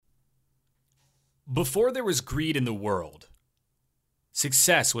Before there was greed in the world,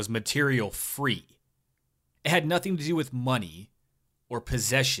 success was material free. It had nothing to do with money or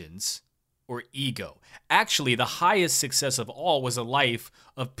possessions or ego. Actually, the highest success of all was a life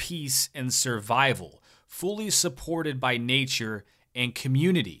of peace and survival, fully supported by nature and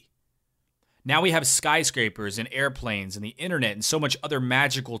community. Now we have skyscrapers and airplanes and the internet and so much other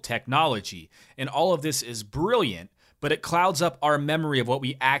magical technology. And all of this is brilliant, but it clouds up our memory of what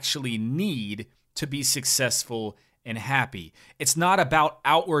we actually need to be successful and happy. It's not about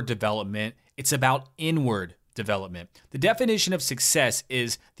outward development, it's about inward development. The definition of success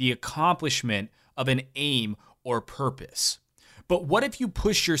is the accomplishment of an aim or purpose. But what if you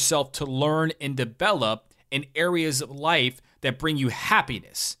push yourself to learn and develop in areas of life that bring you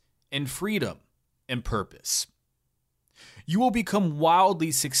happiness and freedom and purpose? You will become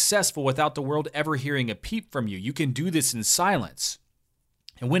wildly successful without the world ever hearing a peep from you. You can do this in silence.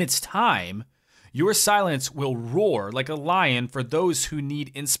 And when it's time, your silence will roar like a lion for those who need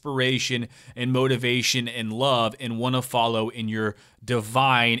inspiration and motivation and love and want to follow in your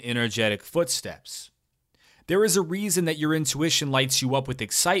divine, energetic footsteps. There is a reason that your intuition lights you up with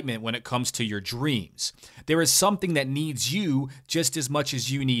excitement when it comes to your dreams. There is something that needs you just as much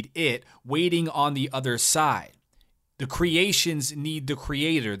as you need it, waiting on the other side. The creations need the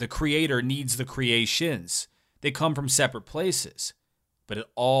creator needs the creations. They come from separate places, but it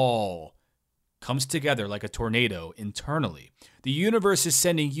all comes together like a tornado internally. The universe is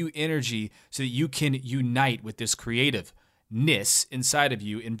sending you energy so that you can unite with this creativeness inside of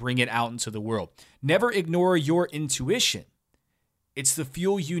you and bring it out into the world. Never ignore your intuition. It's the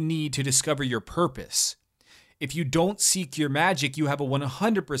fuel you need to discover your purpose. If you don't seek your magic, you have a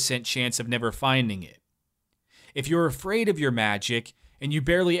 100% chance of never finding it. If you're afraid of your magic and you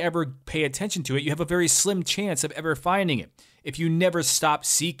barely ever pay attention to it, you have a very slim chance of ever finding it. If you never stop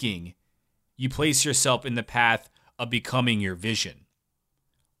seeking, you place yourself in the path of becoming your vision.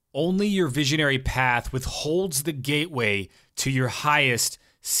 Only your visionary path withholds the gateway to your highest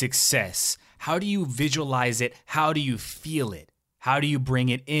success. How do you visualize it? How do you feel it? How do you bring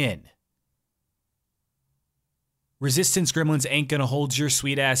it in? Resistance Gremlins ain't gonna hold your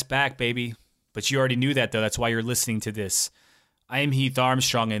sweet ass back, baby. But you already knew that, though. That's why you're listening to this. I am Heath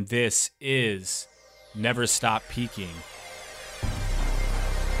Armstrong, and this is Never Stop Peaking.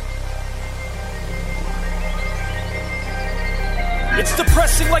 It's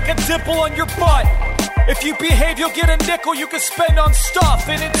depressing like a dimple on your butt. If you behave, you'll get a nickel you can spend on stuff.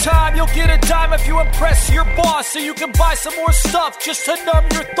 And in time, you'll get a dime if you impress your boss, so you can buy some more stuff just to numb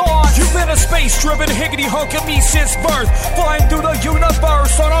your thoughts. You've been a space-driven higgity hunk of me since birth, flying through the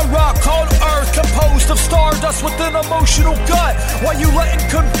universe on a rock called Earth, composed of stardust with an emotional gut, while you letting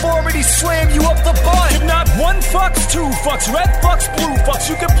conformity slam you up the butt. If not one fucks, two fucks, red fucks, blue fucks.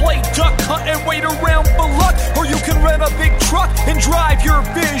 You can play duck hunt and wait around for luck, or you can rent a big truck and drive your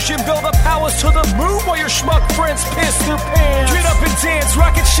vision, build a palace to the moon while your schmuck friends piss their pants. Get up and dance,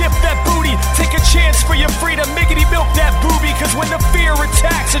 rocket ship that booty, take a chance for your freedom, miggity milk that booby, cause when the fear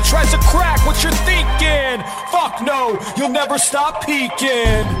attacks, it tries to crack what you're thinking. Fuck no, you'll never stop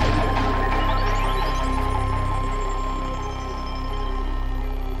peaking.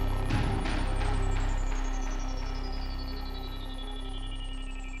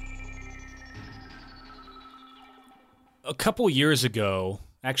 A couple years ago,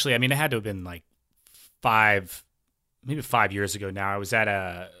 actually, it had to have been like 5 years ago now. I was at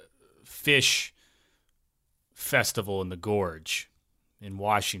a fish festival in the Gorge in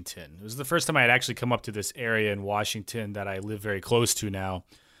Washington. It was the first time I had actually come up to this area in Washington that I live very close to now.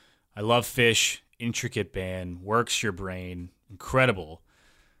 I love fish, intricate band, works your brain, incredible.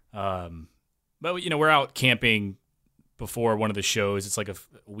 But we're out camping before one of the shows. It's like a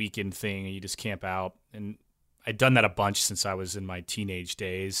weekend thing, and you just camp out. And I'd done that a bunch since I was in my teenage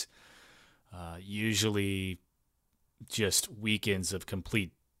days. Usually just weekends of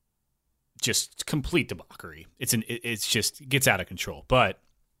complete debauchery. It's just, it gets out of control. But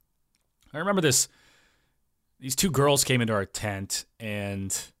I remember these two girls came into our tent,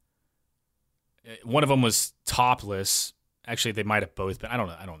 and one of them was topless. Actually, they might have both been. I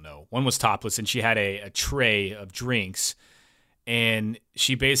don't know. One was topless, and she had a tray of drinks, and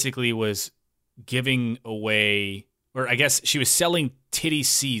she basically was giving away, or I guess she was selling titty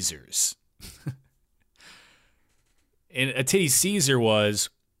Caesars. And a titty Caesar was,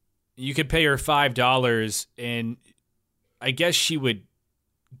 you could pay her $5, and I guess she would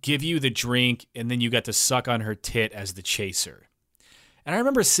give you the drink, and then you got to suck on her tit as the chaser. And I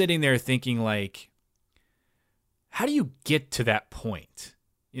remember sitting there thinking, like, how do you get to that point?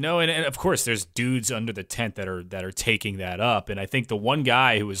 And of course there's dudes under the tent that are taking that up. And I think the one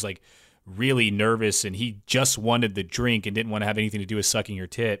guy who was like really nervous and he just wanted the drink and didn't want to have anything to do with sucking her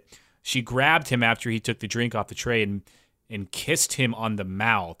tit. She grabbed him after he took the drink off the tray and kissed him on the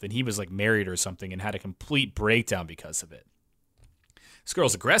mouth. And he was like married or something and had a complete breakdown because of it. This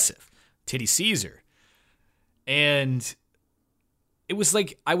girl's aggressive. Titty Caesar. And it was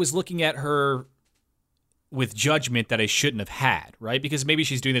like I was looking at her with judgment that I shouldn't have had, right? Because maybe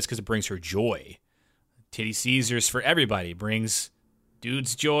she's doing this because it brings her joy. Titty Caesars for everybody. Brings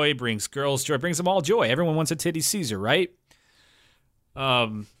dudes joy, brings girls joy, brings them all joy. Everyone wants a Titty Caesar, right?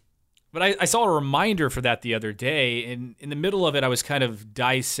 But I saw a reminder for that the other day, and in the middle of it, I was kind of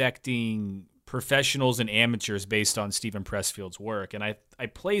dissecting professionals and amateurs based on Stephen Pressfield's work, and I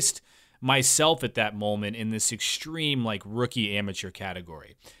placed myself at that moment in this extreme like rookie amateur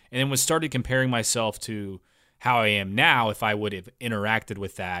category, and then started comparing myself to how I am now if I would have interacted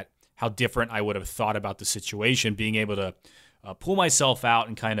with that, how different I would have thought about the situation, being able to pull myself out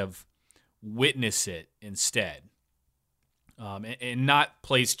and kind of witness it instead. And not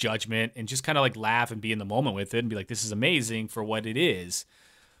place judgment and just kind of like laugh and be in the moment with it and be like, this is amazing for what it is.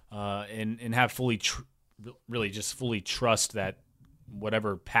 And have really just fully trust that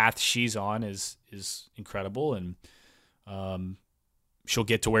whatever path she's on is incredible. And she'll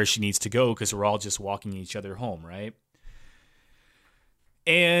get to where she needs to go because we're all just walking each other home, right?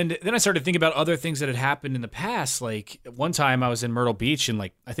 And then I started thinking about other things that had happened in the past. Like one time I was in Myrtle Beach and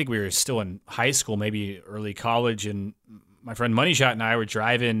like, I think we were still in high school, maybe early college, and my friend Money Shot and I were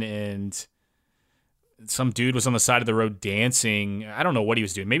driving, and some dude was on the side of the road dancing. I don't know what he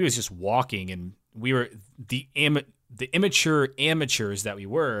was doing. Maybe he was just walking, and we were the immature amateurs that we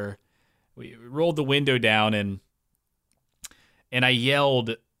were. We rolled the window down, and I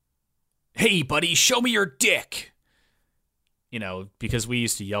yelled, "Hey, buddy, show me your dick!" You know, because we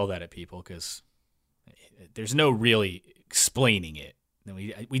used to yell that at people because there's no really explaining it.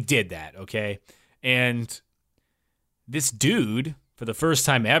 We did that, okay? And this dude, for the first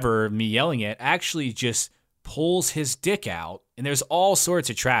time ever, me yelling it, actually just pulls his dick out, and there's all sorts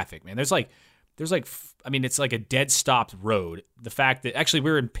of traffic, man. There's like, I mean, it's like a dead stopped road. The fact that actually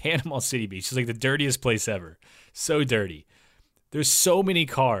we're in Panama City Beach, it's like the dirtiest place ever. So dirty. There's so many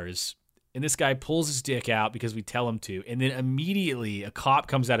cars, and this guy pulls his dick out because we tell him to, and then immediately a cop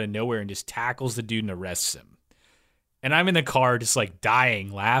comes out of nowhere and just tackles the dude and arrests him. And I'm in the car just like dying,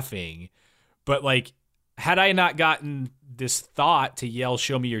 laughing, but like, had I not gotten this thought to yell,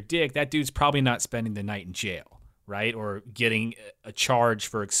 "Show me your dick," that dude's probably not spending the night in jail, right? Or getting a charge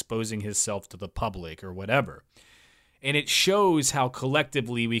for exposing himself to the public or whatever. And it shows how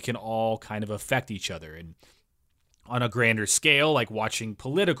collectively we can all kind of affect each other. And on a grander scale, like watching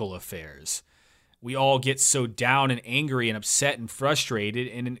political affairs, we all get so down and angry and upset and frustrated.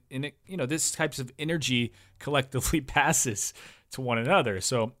 And it, you know, this types of energy collectively passes to one another.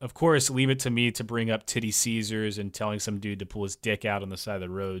 So, of course, leave it to me to bring up Titty Caesars and telling some dude to pull his dick out on the side of the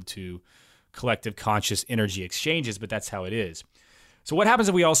road to collective conscious energy exchanges, but that's how it is. So what happens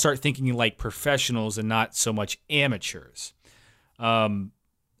if we all start thinking like professionals and not so much amateurs?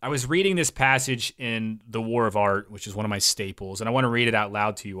 I was reading this passage in The War of Art, which is one of my staples, and I want to read it out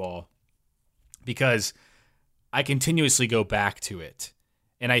loud to you all because I continuously go back to it,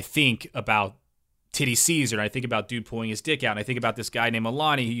 and I think about Titty Caesar, and I think about dude pulling his dick out, and I think about this guy named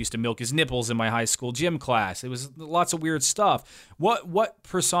Alani who used to milk his nipples in my high school gym class. It was lots of weird stuff. What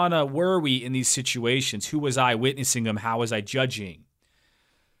persona were we in these situations? Who was I witnessing them? How was I judging?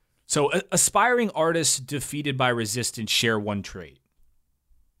 So aspiring artists defeated by resistance share one trait.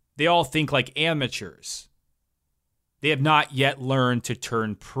 They all think like amateurs. They have not yet learned to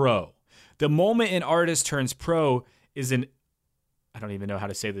turn pro. The moment an artist turns pro is I don't even know how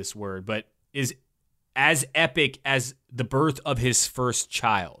to say this word, but is as epic as the birth of his first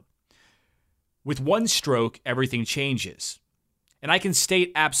child. With one stroke, everything changes. And I can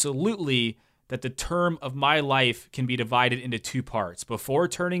state absolutely that the term of my life can be divided into two parts, before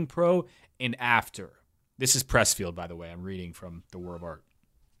turning pro and after. This is Pressfield, by the way. I'm reading from The War of Art.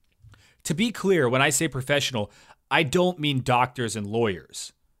 To be clear, when I say professional, I don't mean doctors and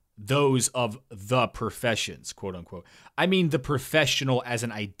lawyers, those of the professions, quote unquote. I mean the professional as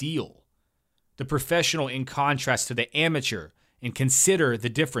an ideal. The professional in contrast to the amateur, and consider the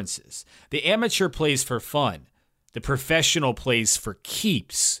differences. The amateur plays for fun. The professional plays for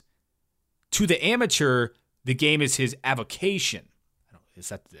keeps. To the amateur, the game is his avocation.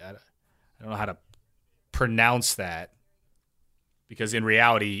 I don't know how to pronounce that, because in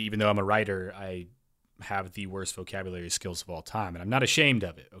reality, even though I'm a writer, I have the worst vocabulary skills of all time, and I'm not ashamed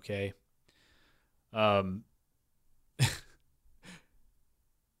of it, okay?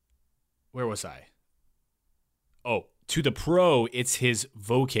 Where was I? Oh, to the pro, it's his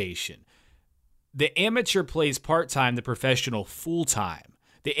vocation. The amateur plays part-time, the professional full-time.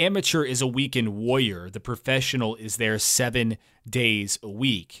 The amateur is a weekend warrior. The professional is there 7 days a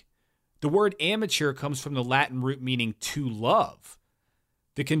week. The word amateur comes from the Latin root meaning to love.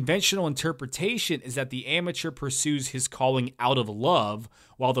 The conventional interpretation is that the amateur pursues his calling out of love,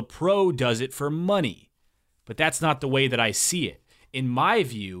 while the pro does it for money. But that's not the way that I see it. In my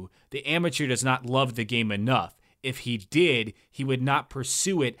view, the amateur does not love the game enough. If he did, he would not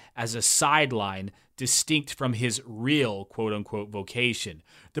pursue it as a sideline distinct from his real quote-unquote vocation.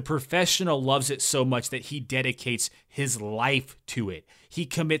 The professional loves it so much that he dedicates his life to it. He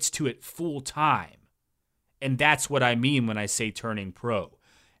commits to it full time. And that's what I mean when I say turning pro.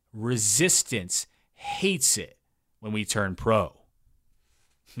 Resistance hates it when we turn pro.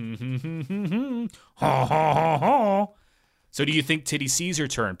 So do you think Titty Caesar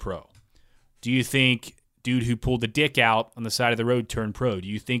turned pro? Do you think dude who pulled the dick out on the side of the road turned pro? Do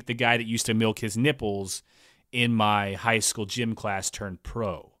you think the guy that used to milk his nipples in my high school gym class turned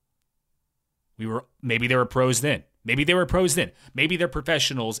pro? Maybe they were pros then. Maybe they were pros then. Maybe they're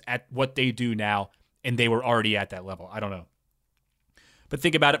professionals at what they do now, and they were already at that level. I don't know. But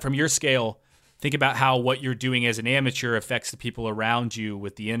think about it from your scale. Think about how what you're doing as an amateur affects the people around you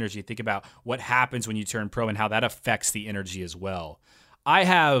with the energy. Think about what happens when you turn pro and how that affects the energy as well. I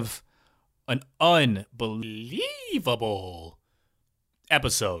have an unbelievable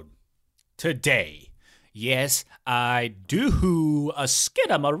episode today. Yes, I do. A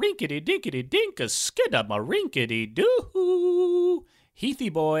skidamarinkity-dinkity-dink, a skidamarinkity-doo. Heathy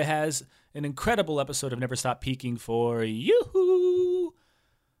Boy has an incredible episode of Never Stop Peaking for you.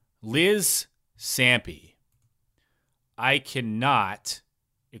 Liz Sampe. I cannot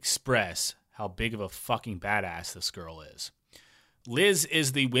express how big of a fucking badass this girl is. Liz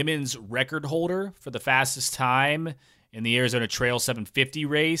is the women's record holder for the fastest time in the Arizona Trail 750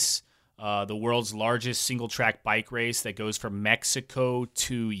 race, the world's largest single-track bike race that goes from Mexico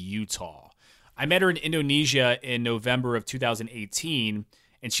to Utah. I met her in Indonesia in November of 2018,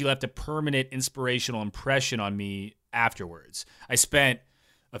 and she left a permanent inspirational impression on me afterwards. I spent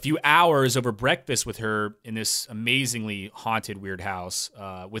a few hours over breakfast with her in this amazingly haunted weird house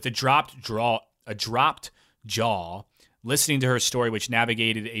with a dropped jaw, listening to her story, which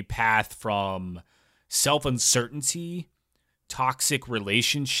navigated a path from self-uncertainty, toxic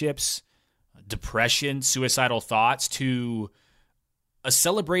relationships, depression, suicidal thoughts, to a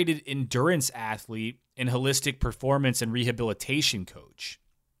celebrated endurance athlete and holistic performance and rehabilitation coach.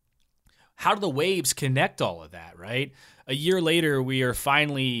 How do the waves connect all of that, right? A year later, we are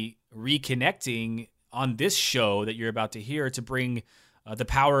finally reconnecting on this show that you're about to hear to bring the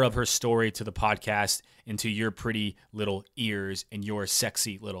power of her story to the podcast into your pretty little ears and your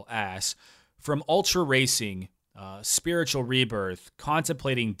sexy little ass. From ultra racing, spiritual rebirth,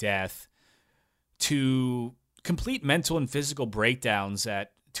 contemplating death, to complete mental and physical breakdowns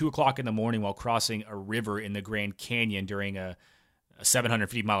at 2 o'clock in the morning while crossing a river in the Grand Canyon during a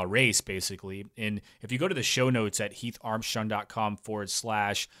 750-mile race, basically. And if you go to the show notes at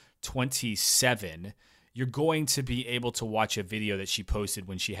heatharmstrong.com/27, you're going to be able to watch a video that she posted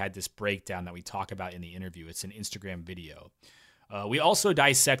when she had this breakdown that we talk about in the interview. It's an Instagram video. We also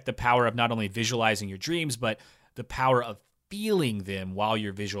dissect the power of not only visualizing your dreams, but the power of feeling them while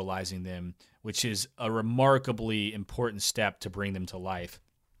you're visualizing them, which is a remarkably important step to bring them to life.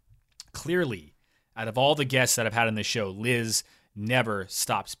 Clearly, out of all the guests that I've had on the show, Liz never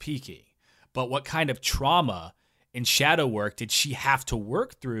stops peaking. But what kind of trauma and shadow work did she have to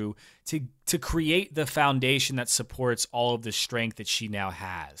work through to create the foundation that supports all of the strength that she now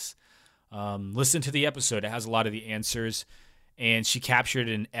has? Listen to the episode. It has a lot of the answers. And she captured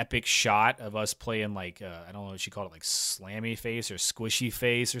an epic shot of us playing like, I don't know what she called it, like slammy face or squishy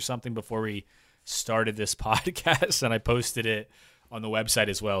face or something before we started this podcast. And I posted it on the website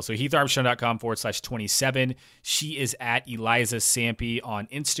as well. So heatharmstrong.com/27. She is at Eliza Sampe on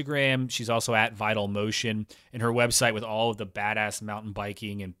Instagram. She's also at Vital Motion, and her website with all of the badass mountain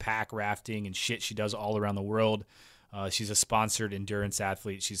biking and pack rafting and shit she does all around the world. She's a sponsored endurance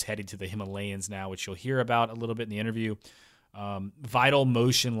athlete. She's headed to the Himalayas now, which you'll hear about a little bit in the interview.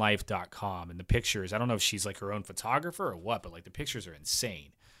 VitalMotionLife.com. And the pictures, I don't know if she's like her own photographer or what, but like the pictures are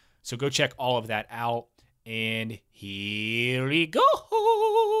insane. So go check all of that out. And here we go.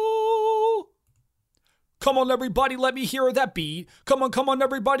 Come on, everybody, let me hear that beat. Come on,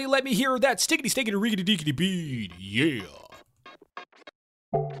 everybody, let me hear that stickity, riggity, deekity beat. Yeah.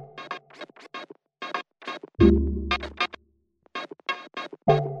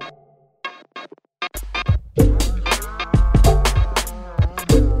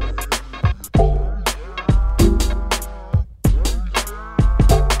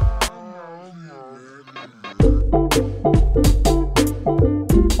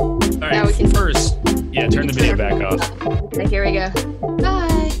 back off. Okay, here we go.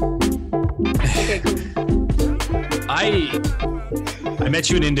 Bye. Okay, cool. I met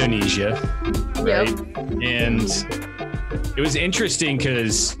you in Indonesia, right? Yep. And it was interesting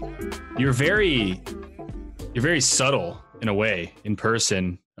because you're very subtle in a way in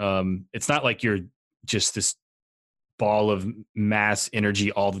person. It's not like you're just this ball of mass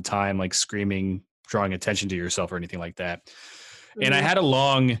energy all the time, like screaming, drawing attention to yourself or anything like that. Mm-hmm. And I had a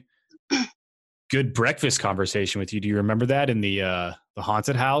long, good breakfast conversation with you. Do you remember that in the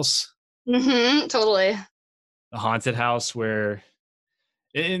haunted house? Mm-hmm, totally. The haunted house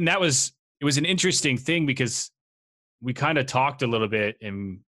and it was an interesting thing because we kind of talked a little bit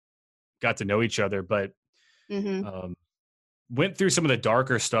and got to know each other, but went through some of the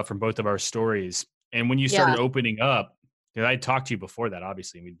darker stuff from both of our stories. And when you started opening up, and I talked to you before that,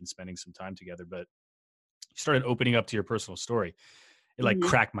 obviously, and we'd been spending some time together, but you started opening up to your personal story. It like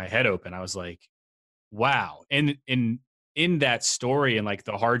cracked my head open. I was like, wow. And in that story and like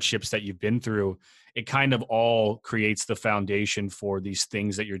the hardships that you've been through, it kind of all creates the foundation for these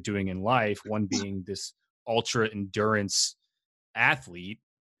things that you're doing in life. One being this ultra endurance athlete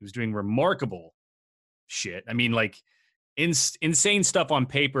who's doing remarkable shit. I mean, like insane stuff on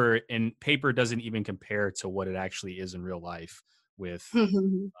paper, and paper doesn't even compare to what it actually is in real life with,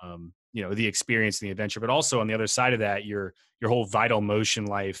 the experience and the adventure, but also on the other side of that, your whole Vital Motion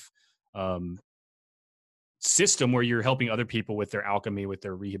Life, system where you're helping other people with their alchemy, with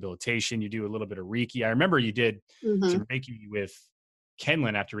their rehabilitation. You do a little bit of Reiki. I remember you did some Reiki with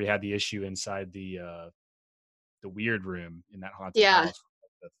Kenlin after we had the issue inside the weird room in that haunted house.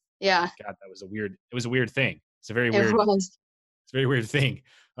 Yeah. God, it was a weird thing. It's a very weird thing.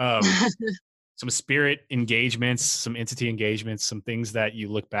 Some spirit engagements, some entity engagements, some things that you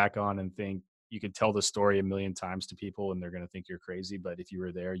look back on and think you could tell the story a million times to people and they're going to think you're crazy. But if you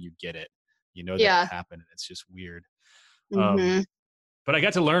were there, you get it. You know that it happened, and it's just weird. But I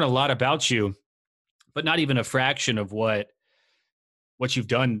got to learn a lot about you, but not even a fraction of what you've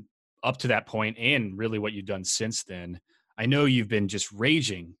done up to that point and really what you've done since then. I know you've been just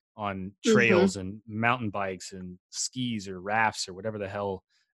raging on trails and mountain bikes and skis or rafts or whatever the hell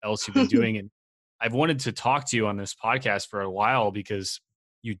else you've been doing. And I've wanted to talk to you on this podcast for a while because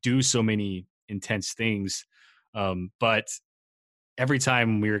you do so many intense things. But every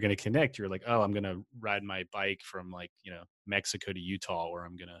time we were going to connect, you're like, oh, I'm going to ride my bike from Mexico to Utah, or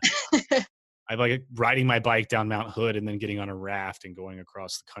I'm like riding my bike down Mount Hood and then getting on a raft and going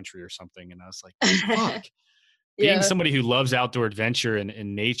across the country or something. And I was like, fuck. Being somebody who loves outdoor adventure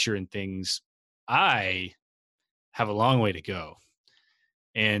and nature and things, I have a long way to go.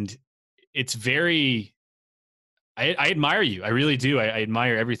 And it's I admire you. I really do. I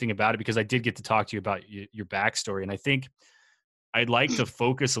admire everything about it because I did get to talk to you about your backstory. And I think I'd like to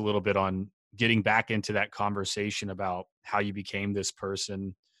focus a little bit on getting back into that conversation about how you became this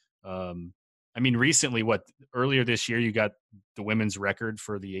person. I mean, recently, earlier this year, you got the women's record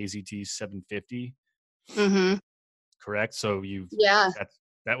for the AZT 750. Correct? So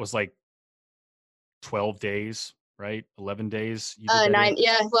that was like 12 days, right? 11 days? 9.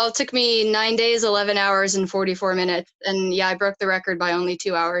 Yeah. Well, it took me 9 days, 11 hours, and 44 minutes. And I broke the record by only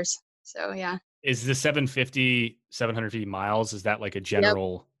 2 hours. So, yeah. Is the 750 miles, is that like a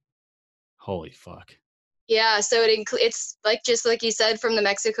general? Yep. Holy fuck. Yeah. So it's like, just like you said, from the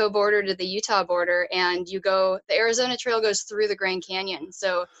Mexico border to the Utah border, and the Arizona Trail goes through the Grand Canyon.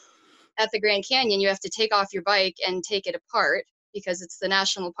 So at the Grand Canyon, you have to take off your bike and take it apart because it's the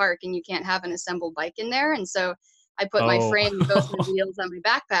national park and you can't have an assembled bike in there. And so I put my frame and both my wheels on my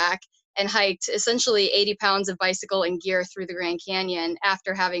backpack and hiked essentially 80 pounds of bicycle and gear through the Grand Canyon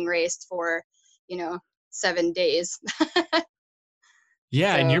after having raced for 7 days.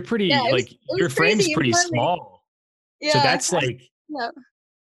 Yeah. So, and you're pretty, your frame's pretty small. Yeah. So that's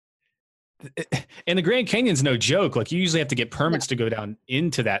and the Grand Canyon's no joke. Like, you usually have to get permits to go down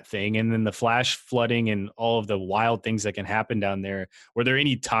into that thing. And then the flash flooding and all of the wild things that can happen down there. Were there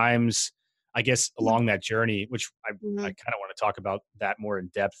any times, I guess, along that journey, which I kind of want to talk about that more in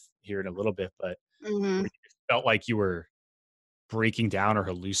depth here in a little bit, but where you felt like you were breaking down or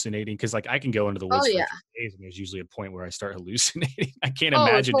hallucinating? Because I can go into the woods for a few days and there's usually a point where I start hallucinating. I can't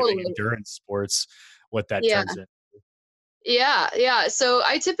imagine doing endurance sports, what that turns into. Yeah. So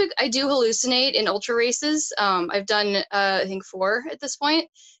I do hallucinate in ultra races. I've done I think 4 at this point.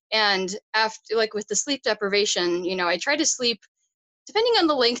 And after, with the sleep deprivation, I try to sleep depending on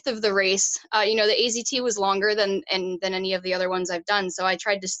the length of the race. The AZT was longer than any of the other ones I've done. So I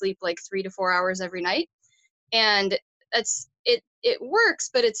tried to sleep 3 to 4 hours every night. And it works,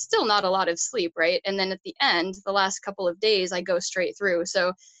 but it's still not a lot of sleep, right? And then at the end, the last couple of days, I go straight through.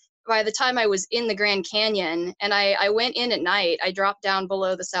 So by the time I was in the Grand Canyon, and I went in at night, I dropped down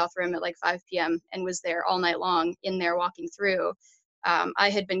below the South Rim at like 5 p.m. and was there all night long in there walking through. I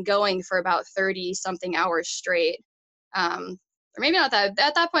had been going for about 30 something hours straight. Or maybe not that,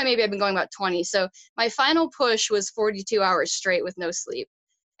 at that point, maybe I've been going about 20. So my final push was 42 hours straight with no sleep.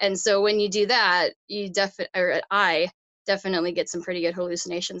 And so when you do that, I definitely get some pretty good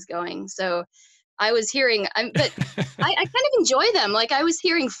hallucinations going. So I was hearing, but I kind of enjoy them. Like I was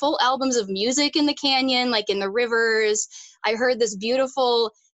hearing full albums of music in the canyon, like in the rivers. I heard this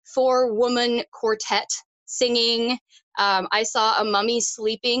beautiful 4-woman quartet singing. I saw a mummy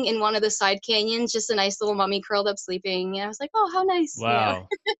sleeping in one of the side canyons, just a nice little mummy curled up sleeping. And I was like, oh, how nice. Wow.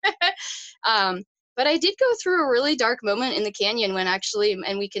 You know? But I did go through a really dark moment in the canyon when actually,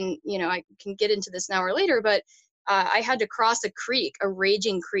 and we can, you know, I can get into this now or later, but I had to cross a creek, a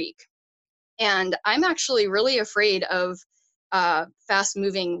raging creek. And I'm actually really afraid of fast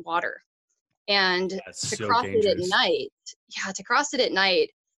moving water. And That's to so cross it at dangerous. night, to cross it at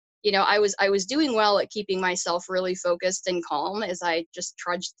night, you know, I was doing well at keeping myself really focused and calm as I just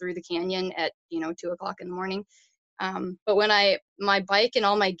trudged through the canyon at, you know, 2 o'clock in the morning. But when my bike and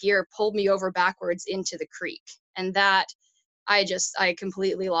all my gear pulled me over backwards into the creek, and that I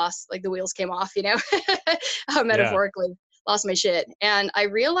completely lost, like the wheels came off, you know, metaphorically lost my shit. And I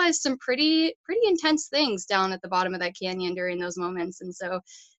realized some pretty intense things down at the bottom of that canyon during those moments. And so,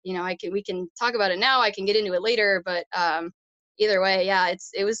 you know, we can talk about it now. I can get into it later, but either way, yeah,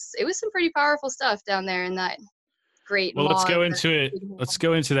 it was some pretty powerful stuff down there in that great Well, maw. Let's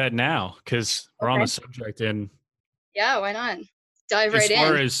go into that now, because we're on Okay. the subject. And Yeah, why not? Dive as right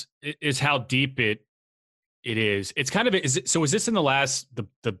far in. as is how deep it is, it's kind of, so is this in the last,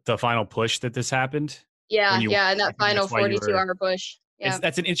 the final push that this happened? Yeah, When you, yeah, in that and final that's why you 42 were, hour push. Yeah.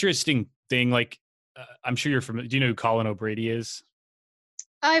 that's an interesting thing. Like, I'm sure you're familiar. Do you know who Colin O'Brady is?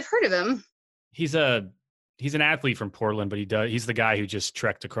 I've heard of him. He's an athlete from Portland, but he's the guy who just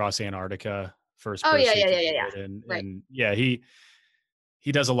trekked across Antarctica, first Oh yeah, person yeah, to yeah, yeah, do yeah. it. And Right. yeah,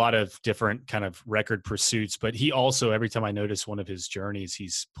 he does a lot of different kind of record pursuits, but he also, every time I notice one of his journeys,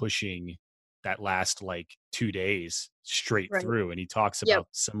 he's pushing that last like 2 days straight Right. through. And he talks Yep. about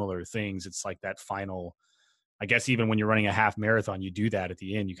similar things. It's like that final, I guess, even when you're running a half marathon, you do that at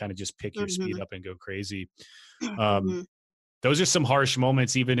the end. You kind of just pick your speed Mhm. up and go crazy. Mhm. Those are some harsh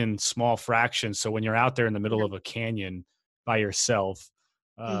moments, even in small fractions. So when you're out there in the middle Yeah. of a canyon by yourself,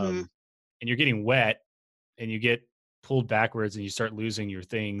 Mhm. and you're getting wet and you get pulled backwards and you start losing your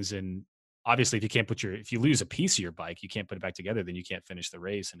things. And obviously, if you lose a piece of your bike, you can't put it back together, then you can't finish the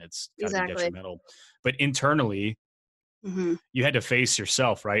race, and it's got to be Exactly. detrimental. But internally, Mhm. you had to face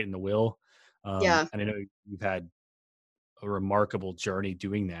yourself, right, in the will. Yeah. And I know you've had a remarkable journey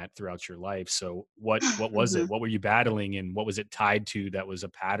doing that throughout your life. So what was it? Mhm. What were you battling, and what was it tied to that was a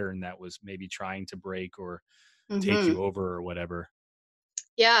pattern that was maybe trying to break or take Mhm. you over or whatever?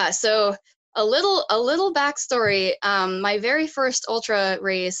 Yeah, so a little backstory. My very first ultra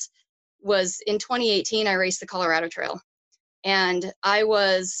race was in 2018. I raced the Colorado Trail, and I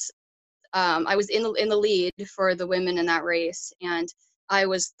was in the lead for the women in that race, and I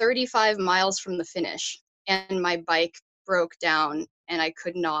was 35 miles from the finish, and my bike broke down, and I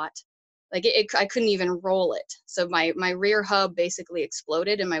could not, like I couldn't even roll it. So my rear hub basically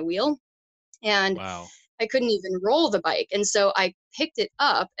exploded in my wheel, and Wow. I couldn't even roll the bike. And so I picked it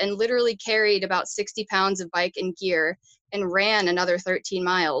up and literally carried about 60 pounds of bike and gear and ran another 13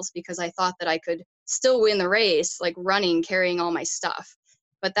 miles because I thought that I could still win the race, like running, carrying all my stuff.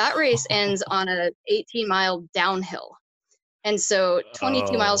 But that race ends on a 18-mile downhill. And so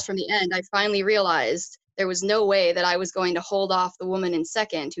 22 miles Oh, from the end, I finally realized there was no way that I was going to hold off the woman in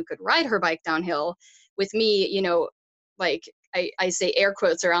second who could ride her bike downhill with me, you know, like I say air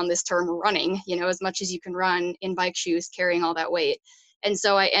quotes around this term running, you know, as much as you can run in bike shoes carrying all that weight. And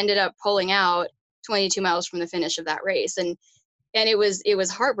so I ended up pulling out 22 miles from the finish of that race. And it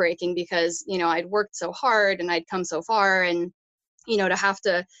was heartbreaking because, you know, I'd worked so hard and I'd come so far, and, you know, to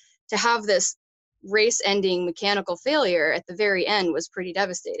have this race ending mechanical failure at the very end was pretty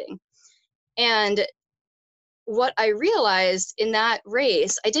devastating. And what I realized in that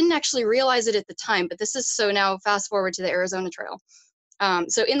race, I didn't actually realize it at the time, but this is, so now fast forward to the Arizona Trail.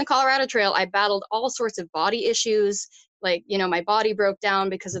 So in the Colorado Trail, I battled all sorts of body issues. Like, you know, my body broke down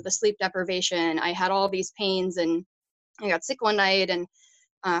because of the sleep deprivation. I had all these pains, and I got sick one night, and,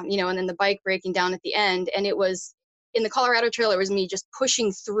 you know, and then the bike breaking down at the end. And it was in the Colorado Trail, it was me just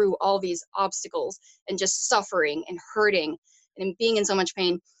pushing through all these obstacles and just suffering and hurting and being in so much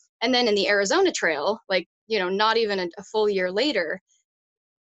pain. And then in the Arizona Trail, like, you know, not even a full year later,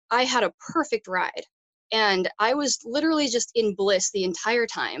 I had a perfect ride. And I was literally just in bliss the entire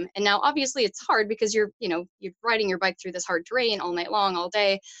time. And now obviously it's hard because you're riding your bike through this hard terrain all night long, all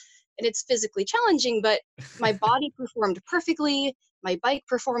day, and it's physically challenging, but my body performed perfectly. My bike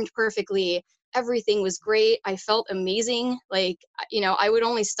performed perfectly. Everything was great. I felt amazing. Like, I would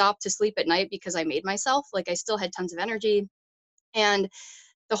only stop to sleep at night because I made myself. Like, I still had tons of energy. And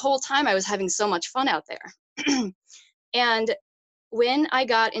the whole time I was having so much fun out there. And when I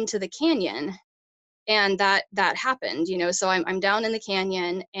got into the canyon, and that happened, so I'm down in the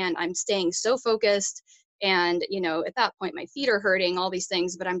canyon and I'm staying so focused, and at that point my feet are hurting, all these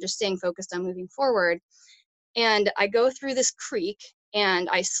things, but I'm just staying focused on moving forward. And I go through this creek and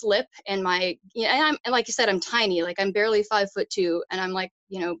I slip, and and like you said, I'm tiny, like I'm barely 5'2", and I'm like,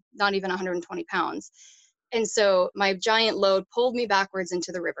 not even 120 pounds. And so my giant load pulled me backwards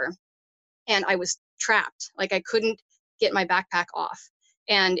into the river, and I was trapped. Like, I couldn't get my backpack off.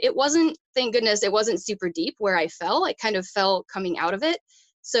 And it wasn't, thank goodness, it wasn't super deep where I fell. I kind of fell coming out of it.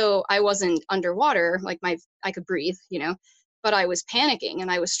 So I wasn't underwater, like I could breathe, but I was panicking,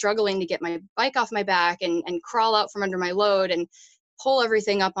 and I was struggling to get my bike off my back and crawl out from under my load and pull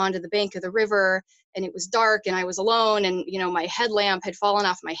everything up onto the bank of the river. And it was dark and I was alone, and, my headlamp had fallen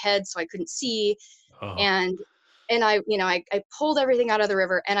off my head so I couldn't see. Oh. And I pulled everything out of the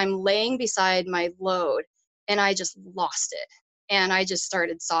river, and I'm laying beside my load, and I just lost it. And I just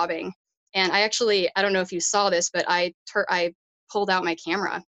started sobbing. And I don't know if you saw this, but I pulled out my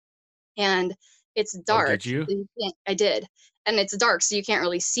camera, and it's dark. Oh, did you? I did. And it's dark, so you can't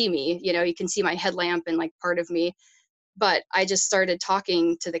really see me. You can see my headlamp and like part of me. But I just started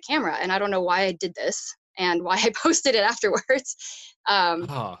talking to the camera, and I don't know why I did this and why I posted it afterwards.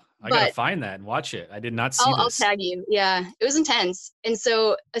 I gotta find that and watch it. I did not see I'll this. tag you. Yeah, it was intense. And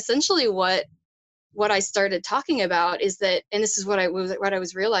so essentially what I started talking about is that, and this is what I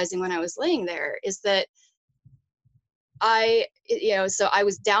was realizing when I was laying there, is that so I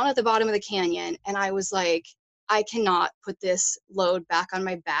was down at the bottom of the canyon, and I was like, I cannot put this load back on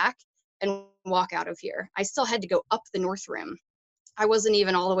my back and walk out of here. I still had to go up the north rim. I wasn't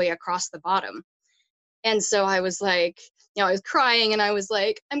even all the way across the bottom. And so I was like, I was crying, and I was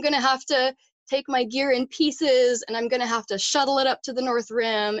like, I'm going to have to take my gear in pieces, and I'm going to have to shuttle it up to the north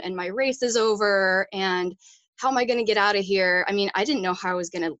rim, and my race is over, and how am I going to get out of here? I mean, I didn't know how I was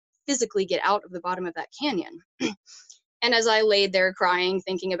going to physically get out of the bottom of that canyon. And as I laid there crying,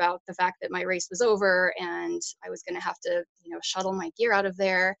 thinking about the fact that my race was over and I was going to have to, shuttle my gear out of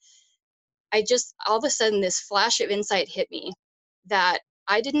there, all of a sudden this flash of insight hit me that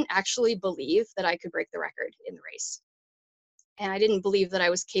I didn't actually believe that I could break the record in the race. And I didn't believe that I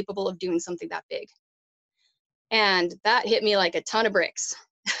was capable of doing something that big. And that hit me like a ton of bricks.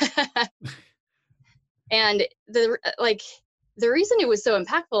 And the reason it was so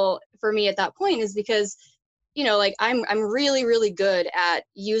impactful for me at that point is because, I'm really, really good at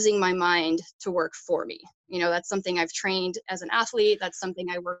using my mind to work for me. That's something I've trained as an athlete. That's something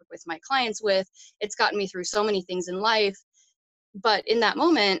I work with my clients with. It's gotten me through so many things in life. But in that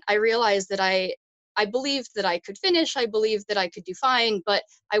moment, I realized that I believed that I could finish. I believed that I could do fine, but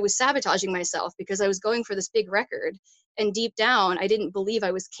I was sabotaging myself because I was going for this big record. And deep down, I didn't believe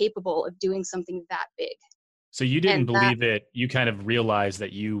I was capable of doing something that big. So you didn't believe it. You kind of realized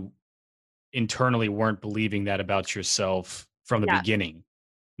that you internally weren't believing that about yourself from the beginning,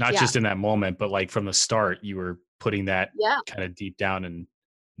 not just in that moment, but like from the start, you were putting that kind of deep down and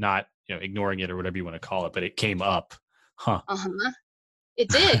not, ignoring it or whatever you want to call it, but it came up. Huh. It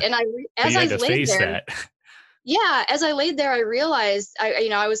did. And as I laid there, as I laid there, I realized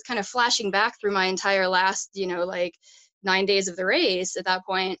I was kind of flashing back through my entire last, 9 days of the race at that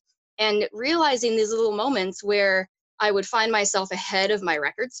point, and realizing these little moments where I would find myself ahead of my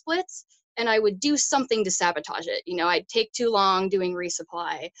record splits, and I would do something to sabotage it. I'd take too long doing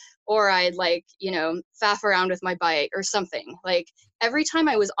resupply, or I'd faff around with my bike or something. Like, every time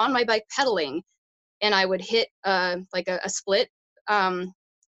I was on my bike pedaling and I would hit a split,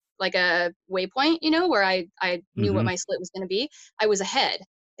 like a waypoint, where I knew what my split was going to be, I was ahead.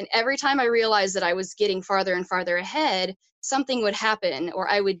 And every time I realized that I was getting farther and farther ahead, something would happen, or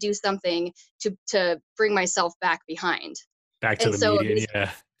I would do something to bring myself back behind. Back to the median,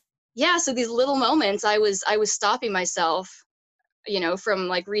 yeah. So these little moments, I was stopping myself, from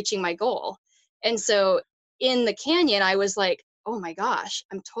like reaching my goal. And so in the canyon, I was like, oh my gosh,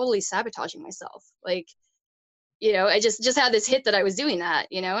 I'm totally sabotaging myself. Like, I just had this hit that I was doing that,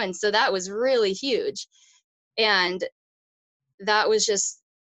 and so that was really huge. And that was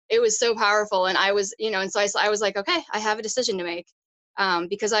it was so powerful. And I was, and so I was like, okay, I have a decision to make.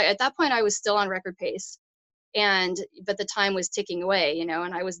 Because at that point I was still on record pace. But the time was ticking away, you know,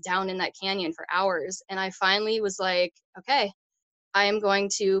 and I was down in that canyon for hours. And I finally was like, okay, I am going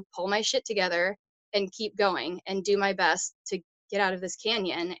to pull my shit together and keep going and do my best to get out of this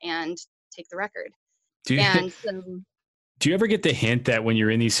canyon and take the record. Do you, And so, do you ever get the hint that when you're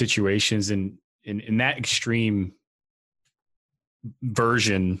in these situations and in that extreme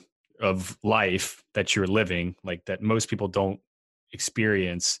version of life that you're living, like that most people don't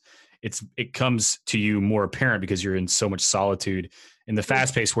experience, it comes to you more apparent because you're in so much solitude. In the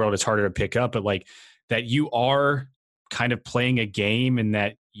fast-paced world, it's harder to pick up, but like that you are kind of playing a game and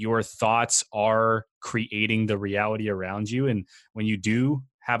that your thoughts are creating the reality around you. And when you do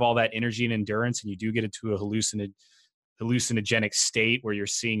have all that energy and endurance and you do get into a hallucinogenic state where you're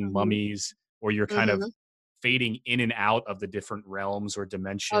seeing mhm, mummies or you're kind of mhm. fading in and out of the different realms or Oh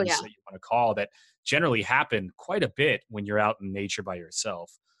dimensions yeah. that you want to call, that generally happen quite a bit when you're out in nature by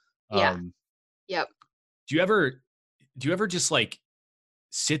yourself. Yeah. Um, Yep. do you ever just like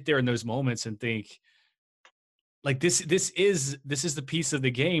sit there in those moments and think like this is the piece of the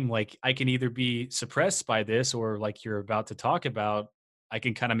game, like I can either be suppressed by this or like you're about to talk about, I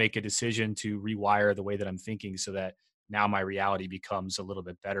can kind of make a decision to rewire the way that I'm thinking so that now my reality becomes a little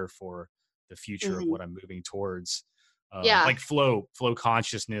bit better for the future of Mhm. what I'm moving towards. Yeah, Like flow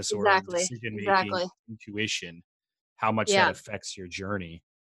consciousness or exactly. decision making Exactly. intuition, how much that Yeah. affects your journey.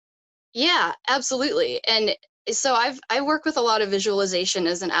 Yeah, absolutely. And so I work with a lot of visualization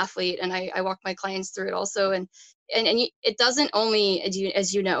as an athlete, and I walk my clients through it also. It doesn't only,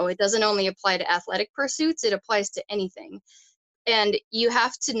 as you know, it doesn't only apply to athletic pursuits, it applies to anything. And you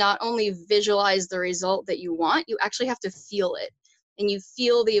have to not only visualize the result that you want, you actually have to feel it. And you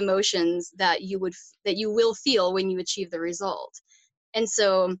feel the emotions that you will feel when you achieve the result. And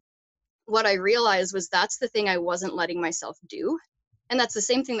so what I realized was that's the thing I wasn't letting myself do. And that's the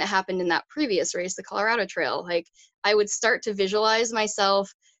same thing that happened in that previous race, the Colorado Trail. Like I would start to visualize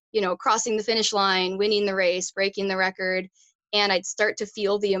myself, you know, crossing the finish line, winning the race, breaking the record, and I'd start to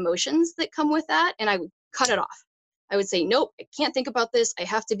feel the emotions that come with that, and I would cut it off. I would say, "Nope, I can't think about this. I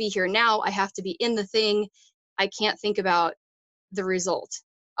have to be here now. I have to be in the thing. I can't think about the result.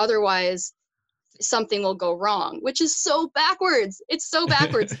 Otherwise, something will go wrong," which is so backwards. It's so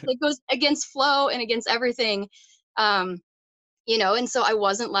backwards. It goes against flow and against everything. Um, you know, and so I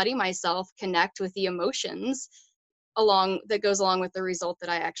wasn't letting myself connect with the emotions along that goes along with the result that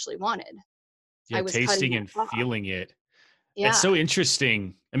I actually wanted. Yeah, I was cutting tasting that and off. feeling it. It's Yeah. so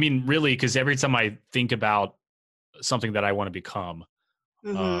interesting. I mean, really, because every time I think about something that I want to become,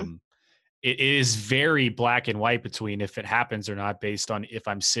 Mhm. um, it is very black and white between if it happens or not, based on if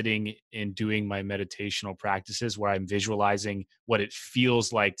I'm sitting and doing my meditational practices where I'm visualizing what it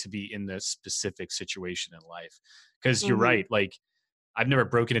feels like to be in this specific situation in life. Because you're Mhm. right, like I've never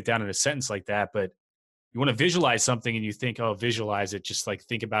broken it down in a sentence like that, but you want to visualize something and you think, oh, visualize it, just like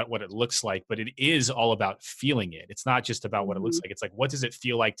think about what it looks like. But it is all about feeling it. It's not just about what it looks Mhm. like. It's like, what does it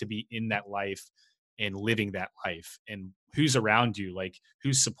feel like to be in that life and living that life? And who's around you? Like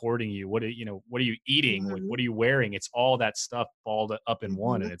who's supporting you? What are you eating? Like, Mhm. what are you wearing? It's all that stuff balled up in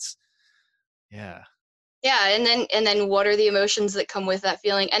one. Mhm. And it's, yeah. Yeah, and then what are the emotions that come with that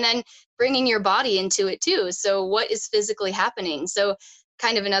feeling? And then bringing your body into it too. So what is physically happening? So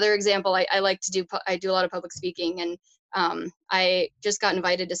kind of another example, I like to do, I do a lot of public speaking, and I just got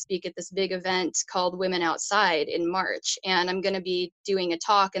invited to speak at this big event called Women Outside in March. And I'm going to be doing a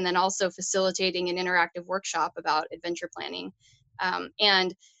talk and then also facilitating an interactive workshop about adventure planning.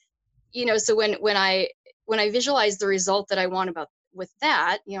 And you know, so when I visualize the result that I want about with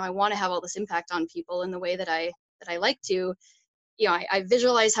that, you know, I want to have all this impact on people in the way that I like to. You know, I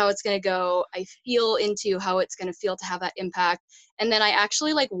visualize how it's going to go. I feel into how it's going to feel to have that impact, and then I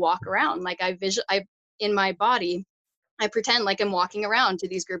actually like walk around. Like I in my body. I pretend like I'm walking around to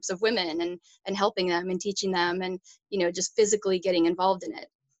these groups of women and helping them and teaching them, and you know, just physically getting involved in it.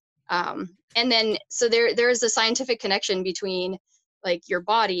 And then so there's a scientific connection between like your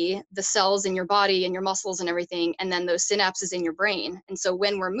body, the cells in your body and your muscles and everything, and then those synapses in your brain. And so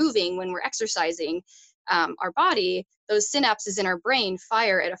when we're moving, when we're exercising our body, those synapses in our brain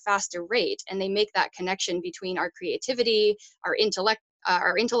fire at a faster rate, and they make that connection between our creativity, our intellect,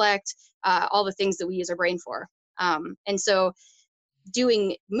 all the things that we use our brain for. And so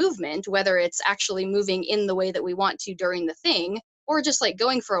doing movement, whether it's actually moving in the way that we want to during the thing, or just like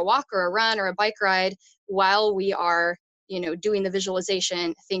going for a walk or a run or a bike ride while we are, you know, doing the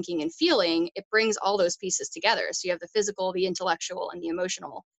visualization, thinking and feeling, it brings all those pieces together. So you have the physical, the intellectual, and the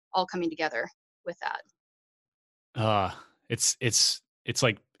emotional all coming together with that. Uh, it's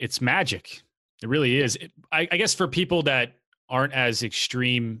like, it's magic. It really Yeah. is. I guess for people that aren't as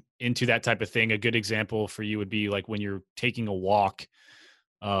extreme into that type of thing, a good example for you would be like when you're taking a walk,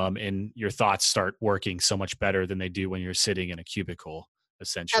 and your thoughts start working so much better than they do when you're sitting in a cubicle,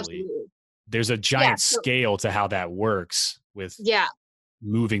 essentially. Absolutely. There's a Yeah. giant So scale to how that works with yeah.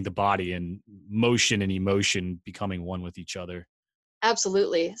 moving the body and motion and emotion becoming one with each other.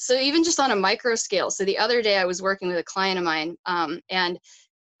 Absolutely. So even just on a micro scale. So the other day I was working with a client of mine, and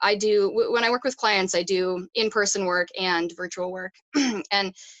when I work with clients, I do in-person work and virtual work.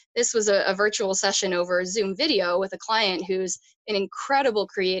 And this was a virtual session over Zoom video with a client who's an incredible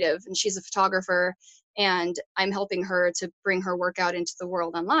creative, and she's a photographer, and I'm helping her to bring her work out into the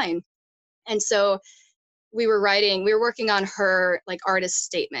world online. And so we were working on her like artist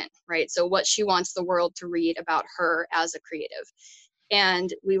statement, right? So what she wants the world to read about her as a creative.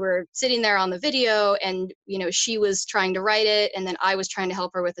 And we were sitting there on the video, and she was trying to write it, and then I was trying to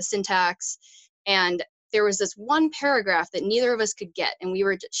help her with the syntax. And there was this one paragraph that neither of us could get, and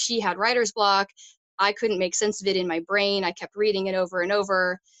she had writer's block. I couldn't make sense of it in my brain. I kept reading it over and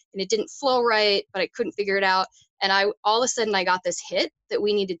over, and it didn't flow right, but I couldn't figure it out. And I all of a sudden I got this hit that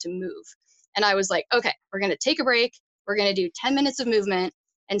we needed to move. And I was like, okay, we're going to take a break. We're going to do 10 minutes of movement.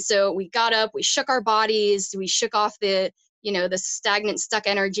 And so we got up, we shook our bodies, we shook off the stagnant, stuck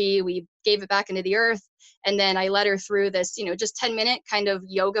energy. We gave it back into the earth. And then I led her through this, just 10-minute kind of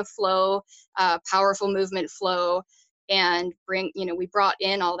yoga flow, powerful movement flow. And we brought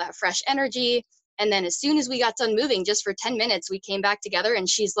in all that fresh energy. And then as soon as we got done moving, just for 10 minutes, we came back together, and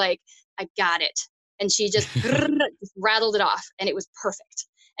she's like, I got it. And she just rattled it off, and it was perfect.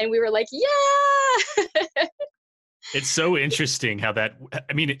 And we were like, yeah. It's so interesting how that,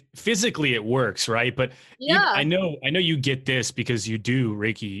 I mean, physically it works, right? But Yeah. I know you get this because you do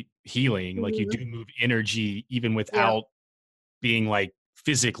Reiki healing, like you do move energy even without being like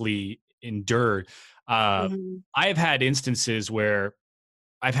physically endured. I've had instances where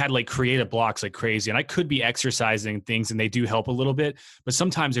I've had like creative blocks like crazy, and I could be exercising things and they do help a little bit, but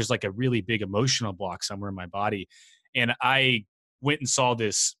sometimes there's like a really big emotional block somewhere in my body. And I went and saw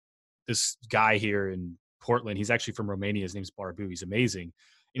this guy here in Portland. He's actually from Romania. His name's Barbu. He's amazing.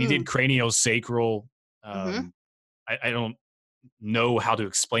 And he did craniosacral. I don't know how to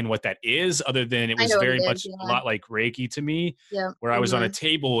explain what that is other than it was very much a lot like Reiki to me, where I was on a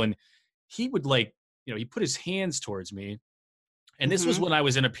table and he would like, he put his hands towards me. And this was when I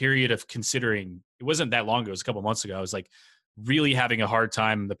was in a period of considering, it wasn't that long ago, it was a couple months ago. I was like really having a hard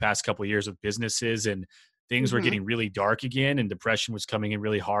time the past couple of years with businesses, and things were getting really dark again, and depression was coming in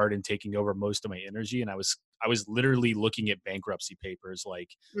really hard and taking over most of my energy. And I was literally looking at bankruptcy papers, like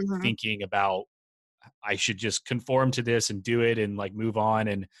thinking about I should just conform to this and do it and like move on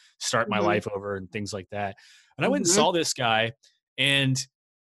and start my life over and things like that. And I went and saw this guy, and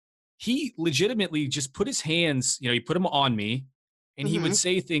he legitimately just put his hands, he put them on me, and he would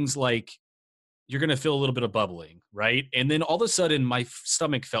say things like, you're going to feel a little bit of bubbling, right? And then all of a sudden my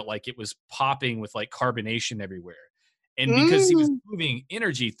stomach felt like it was popping with like carbonation everywhere. And because he was moving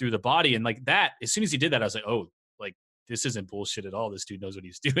energy through the body, and like that, as soon as he did that, I was like, oh, like this isn't bullshit at all. This dude knows what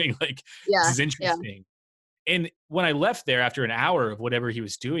he's doing. Like, this is interesting. And when I left there after an hour of whatever he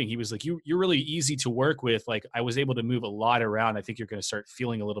was doing, he was like, you're really easy to work with. Like, I was able to move a lot around. I think you're going to start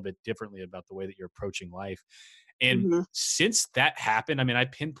feeling a little bit differently about the way that you're approaching life. And since that happened, I mean, I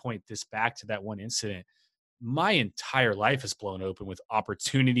pinpoint this back to that one incident. My entire life has blown open with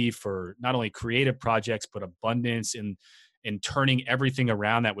opportunity for not only creative projects, but abundance and turning everything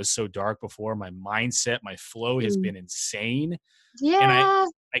around that was so dark before. My mindset, my flow has been insane. Yeah.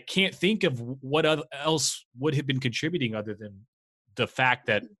 And I can't think of what else would have been contributing other than the fact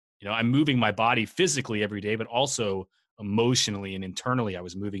that, I'm moving my body physically every day, but also emotionally and internally, I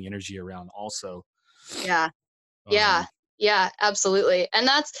was moving energy around also. Yeah. Yeah, absolutely. And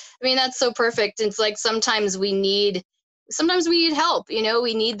that's so perfect. It's like sometimes we need help,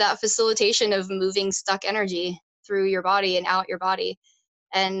 we need that facilitation of moving stuck energy through your body and out your body.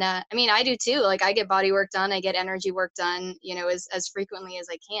 And I do too. Like I get body work done, I get energy work done, as frequently as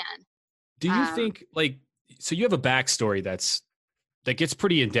I can. Do you think so you have a backstory that gets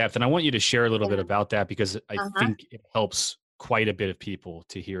pretty in depth, and I want you to share a little bit about that, because I think it helps quite a bit of people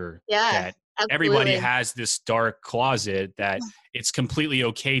to hear that everybody has this dark closet that it's completely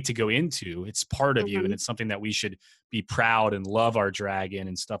okay to go into. It's part of you, and it's something that we should be proud and love our dragon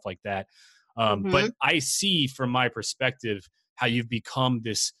and stuff like that. But I see from my perspective how you've become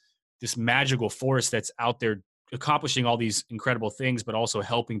this magical force that's out there accomplishing all these incredible things, but also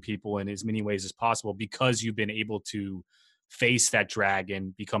helping people in as many ways as possible, because you've been able to face that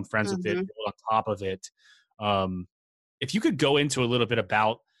dragon, become friends with it, build on top of it. If you could go into a little bit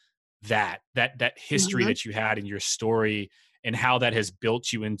about that history that you had in your story, and how that has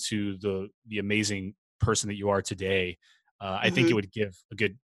built you into the amazing person that you are today. I think it Hmm. would give a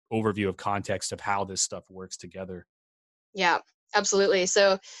good overview of context of how this stuff works together. Yeah, absolutely.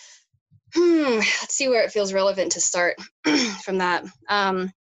 So let's see where it feels relevant to start from that.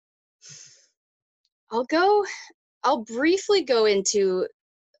 I'll go. I'll briefly go into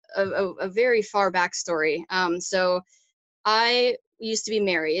a very far backstory. So I used to be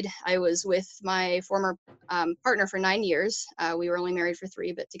married. I was with my former partner for 9 years. We were only married for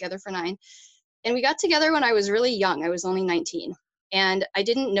 3, but together for 9. And we got together when I was really young. I was only 19. And I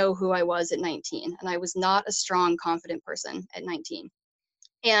didn't know who I was at 19. And I was not a strong, confident person at 19.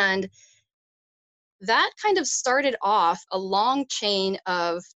 And that kind of started off a long chain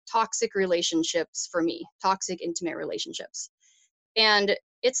of toxic relationships for me, toxic, intimate relationships. And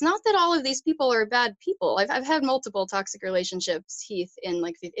it's not that all of these people are bad people. I've had multiple toxic relationships, Heath, in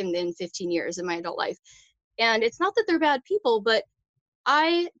 15 years in my adult life. And it's not that they're bad people, but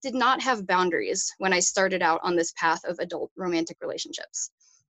I did not have boundaries when I started out on this path of adult romantic relationships.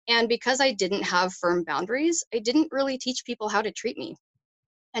 And because I didn't have firm boundaries, I didn't really teach people how to treat me.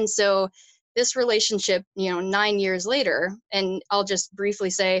 And so this relationship, 9 years later, and I'll just briefly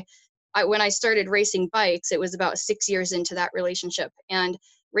say, when I started racing bikes, it was about 6 years into that relationship. And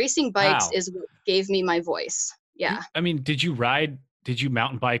racing bikes Wow. is what gave me my voice. Yeah. I mean, did you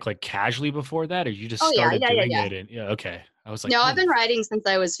mountain bike like casually before that, or you just Oh, yeah. started Yeah. Yeah. doing Yeah. it? And yeah, okay. I was like, No, I've holy. been riding since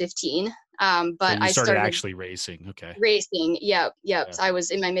I was 15. So But you I started started actually racing. Okay. racing. Yep. Yep. Yeah. So I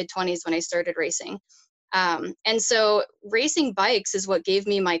was in my mid 20s when I started racing. And so racing bikes is what gave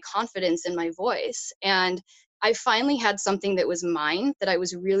me my confidence in my voice. And I finally had something that was mine that I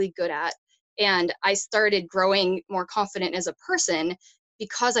was really good at. And I started growing more confident as a person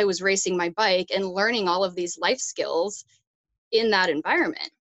because I was racing my bike and learning all of these life skills in that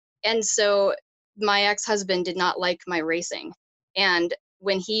environment. And so my ex-husband did not like my racing. And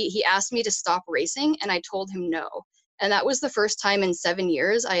when he asked me to stop racing, and I told him no. And that was the first time in 7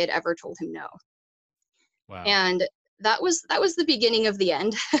 years I had ever told him no. Wow. And that was the beginning of the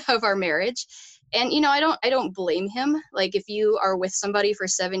end of our marriage. And I don't blame him. Like, if you are with somebody for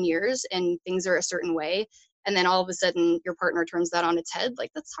 7 years and things are a certain way, and then all of a sudden your partner turns that on its head, like,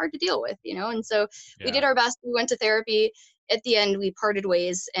 that's hard to deal with. And so we did Yeah. our best. We went to therapy. At the end, we parted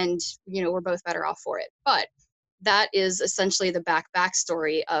ways, and we're both better off for it. But that is essentially the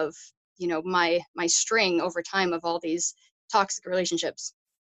backstory of my string over time of all these toxic relationships,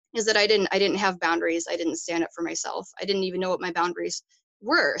 is that I didn't have boundaries. I didn't stand up for myself. I didn't even know what my boundaries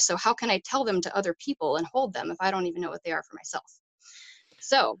were. So how can I tell them to other people and hold them if I don't even know what they are for myself?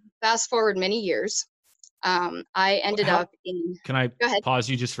 So fast forward many years, I ended How up in. can I Go ahead. pause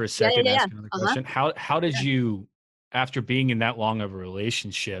you just for a Yeah, yeah, second and yeah, yeah. ask another Uh huh. question? How did Yeah. you, after being in that long of a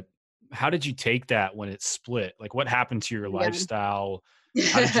relationship, how did you take that when it split? Like, what happened to your Oh my lifestyle?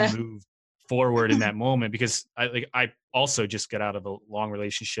 How did you God. move forward in that moment? Because I also just got out of a long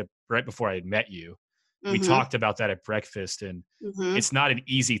relationship right before I had met you. We Mhm. talked about that at breakfast, and Mhm. it's not an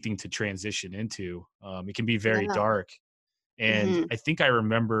easy thing to transition into. It can be very Yeah. dark. And Mhm. I think I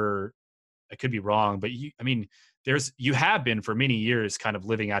remember, I could be wrong, but I mean, you have been for many years kind of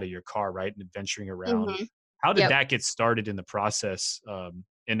living out of your car, right? And adventuring around. Mhm. How did Yep. that get started in the process?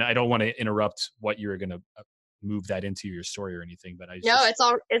 And I don't want to interrupt what you were going to move that into your story or anything, but I was No, just,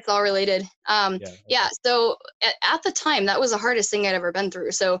 it's all related. yeah, Yeah. okay. So at the time, that was the hardest thing I'd ever been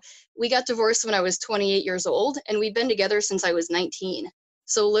through. So we got divorced when I was 28 years old, and we'd been together since I was 19.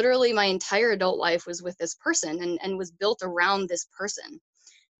 So literally, my entire adult life was with this person, and was built around this person.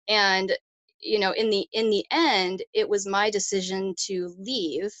 And in the end, it was my decision to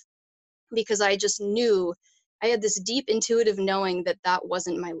leave, because I just knew, I had this deep intuitive knowing that that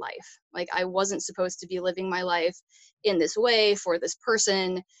wasn't my life. Like, I wasn't supposed to be living my life in this way for this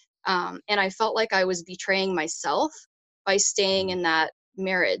person. And I felt like I was betraying myself by staying Mhm. in that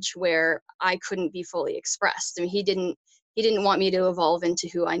marriage where I couldn't be fully expressed. I mean, he didn't want me to evolve into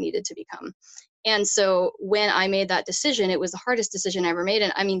who I needed to become. And so when I made that decision, it was the hardest decision I ever made.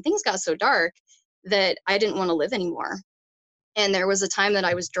 And I mean, things got so dark that I didn't want to live anymore. And there was a time that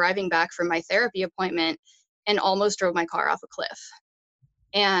I was driving back from my therapy appointment and almost drove my car off a cliff.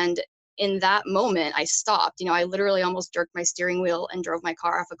 And in that moment, I stopped. I literally almost jerked my steering wheel and drove my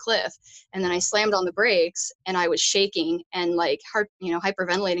car off a cliff. And then I Yeah. slammed on the brakes, and I was shaking and like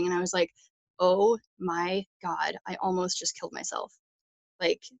hyperventilating. And I was like, oh my God, I almost just killed myself.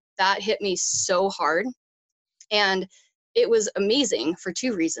 Like, that hit me so hard. And it was amazing for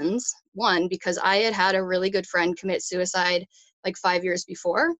two reasons. One, because I had had a really good friend commit suicide like 5 years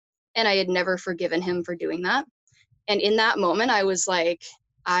before, and I had never forgiven him for doing that. And in that moment, I was like,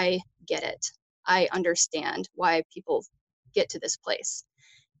 I get it. I understand why people get to this place.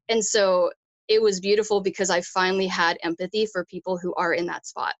 And so it was beautiful because I finally had empathy for people who are in that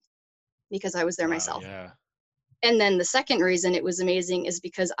spot because I was there Wow. myself. Yeah. And then the second reason it was amazing is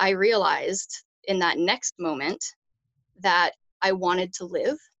because I realized in that next moment that I wanted to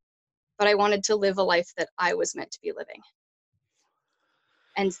live, but I wanted to live a life that I was meant to be living.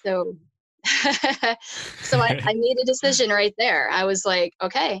 And so, so I made a decision right there. I was like,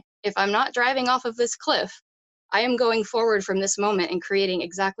 okay, if I'm not driving off of this cliff, I am going forward from this moment and creating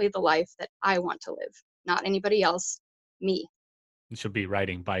exactly the life that I want to live, not anybody else, me. You should be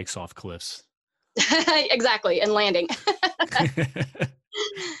riding bikes off cliffs. Exactly, and landing.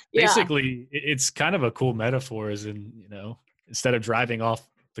 Yeah. Basically, it's kind of a cool metaphor, as in, instead of driving off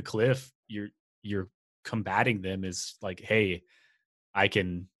the cliff, you're combating them as like, hey, I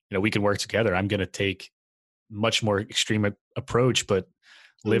can, we can work together. I'm going to take much more extreme approach, but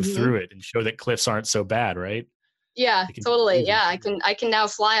live Hmm. through it and show that cliffs aren't so bad, right? Yeah, They can be totally. amazing Yeah, too. I can now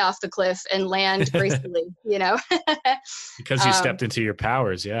fly off the cliff and land gracefully, you know? Because you um, stepped into your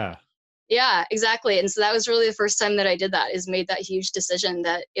powers. Yeah. yeah, exactly. And so that was really the first time that I did that, is made that huge decision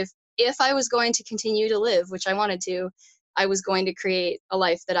that if I was going to continue to live, which I wanted to, I was going to create a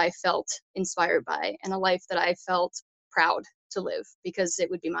life that I felt inspired by and a life that I felt proud to live because it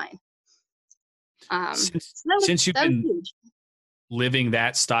would be mine. Since So that was since you've that was been huge. living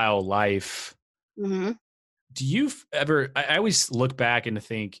that style life, Hmm. do you ever, I always look back and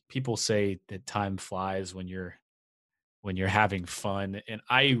think people say that time flies when you're having fun, and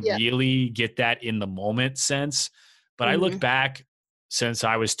I Yeah. really get that in the moment sense, but I look Hmm. back since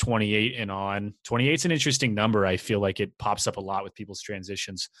I was 28 and on. 28 is an interesting number. I feel like it pops up a lot with people's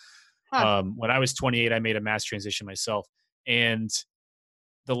transitions. Huh. When I was 28, I made a mass transition myself, and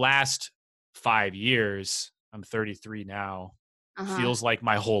the last 5 years, I'm 33 now, Uh-huh. feels like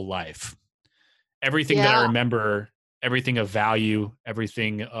my whole life. Everything that I Yeah. remember, everything of value,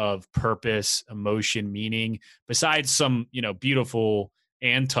 everything of purpose, emotion, meaning, besides some, beautiful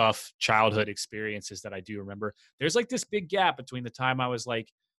and tough childhood experiences that I do remember, there's like this big gap between the time I was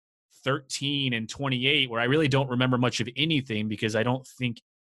like 13 and 28 where I really don't remember much of anything, because I don't think,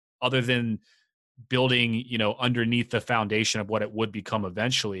 other than building, underneath the foundation of what it would become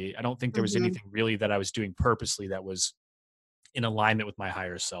eventually, I don't think there was Hmm. anything really that I was doing purposely that was in alignment with my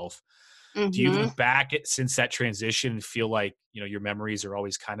higher self. Do you Hmm. look back at since that transition and feel like, your memories are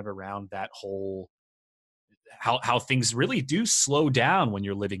always kind of around that whole, how things really do slow down when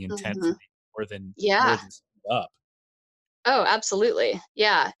you're living Hmm. intensely more than Yeah. speed up? Oh, absolutely.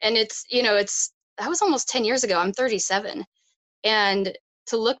 Yeah. And it's that was almost 10 years ago. I'm 37. And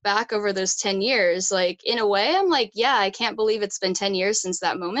to look back over those 10 years, like in a way, I'm like, yeah, I can't believe it's been 10 years since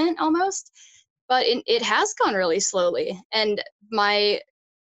that moment almost. But it has gone really slowly. And my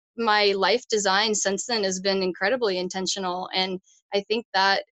life design since then has been incredibly intentional. And I think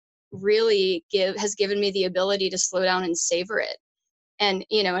that really has given me the ability to slow down and savor it. And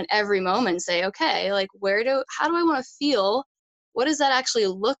in every moment say, okay, like how do I want to feel, what does that actually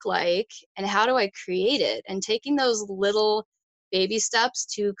look like, and how do I create it, and taking those little baby steps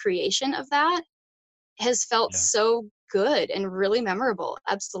to creation of that has felt Yeah. so good and really memorable.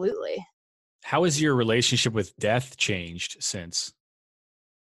 Absolutely. How has your relationship with death changed since?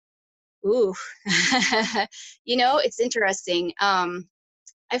 Ooh. It's interesting.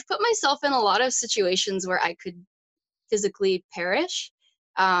 I've put myself in a lot of situations where I could physically perish.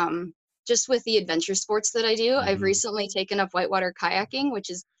 Um, just with the adventure sports that I do, I've Mhm. recently taken up whitewater kayaking, which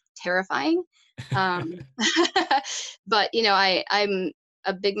is terrifying. Um, but I'm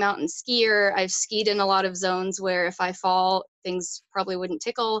a big mountain skier. I've skied in a lot of zones where if I fall, things probably wouldn't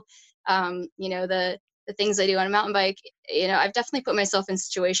tickle. The things I do on a mountain bike. I've definitely put myself in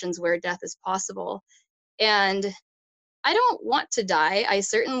situations where death is possible, and I don't want to die. I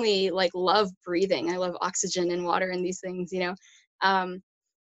certainly love breathing. I love oxygen and water and these things. Um,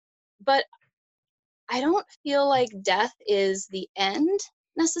 but I don't feel like death is the end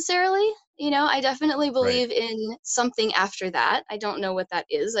necessarily. I definitely Right. believe in something after that. I don't know what that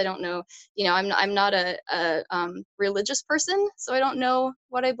is. I don't know. I'm not a religious person, so I don't know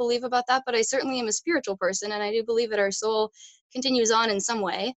what I believe about that. But I certainly am a spiritual person, and I do believe that our soul continues on in some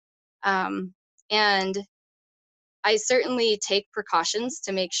way. Um, and I certainly take precautions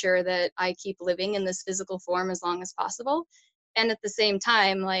to make sure that I keep living in this physical form as long as possible. And at the same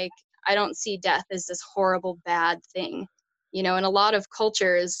time, I don't see death as this horrible, bad thing. In a lot of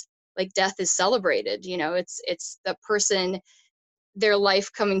cultures, death is celebrated. It's the person, their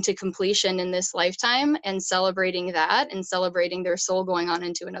life coming to completion in this lifetime, and celebrating that and celebrating their soul going on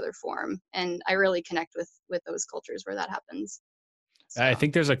into another form. And I really connect with those cultures where that happens. I So,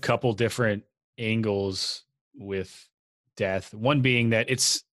 think there's a couple different angles with death. One being that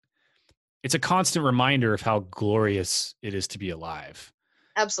it's a constant reminder of how glorious it is to be alive.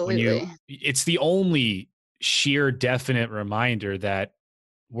 Absolutely. It's the only sheer definite reminder that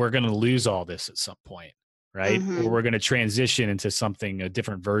we're going to lose all this at some point, right? Or Mm-hmm. we're going to transition into something, a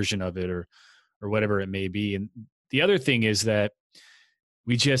different version of it, or whatever it may be. And the other thing is that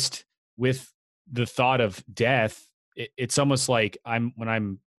we just, with the thought of death, it's almost like when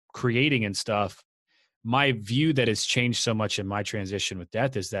I'm creating and stuff, my view that has changed so much in my transition with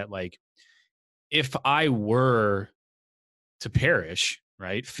death is that, like, if I were to perish,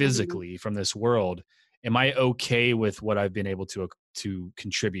 right, Mm-hmm. physically from this world, am I okay with what I've been able to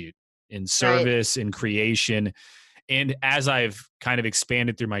contribute in Right. service, in creation? And as I've kind of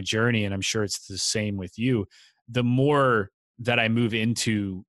expanded through my journey, and I'm sure it's the same with you, the more that I move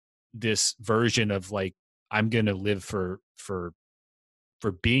into this version of, like, I'm going to live for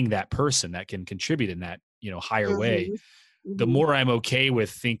being that person that can contribute in that, higher way, Mm-hmm. the Mm-hmm. more I'm okay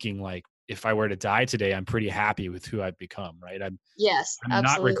with thinking, like, if I were to die today, I'm pretty happy with who I've become, right? Yes, I'm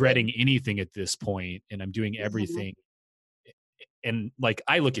not absolutely. regretting anything at this point, and I'm doing Mm-hmm. everything. And, like,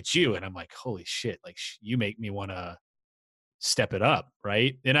 I look at you and I'm like, holy shit, like, you make me want to step it up,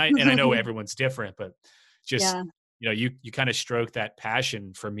 right? And I know everyone's different, but just, Yeah. you kind of stroke that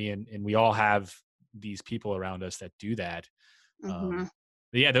passion for me, and we all have these people around us that do that. Mm-hmm. um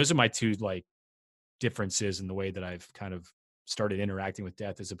but yeah, those are my two, like, differences in the way that I've kind of started interacting with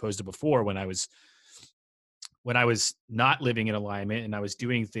death, as opposed to before, when I was not living in alignment and I was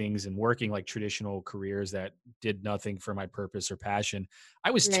doing things and working like traditional careers that did nothing for my purpose or passion.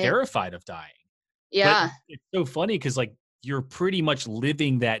 I was Right. terrified of dying. But Yeah. it's so funny because, like, you're pretty much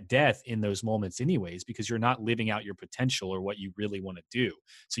living that death in those moments anyways, because you're not living out your potential or what you really want to do.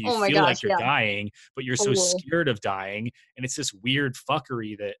 So you Oh my feel gosh. like you're Yeah. dying, but you're so Totally. scared of dying. And it's this weird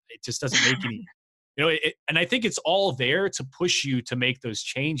fuckery that it just doesn't make any, and I think it's all there to push you to make those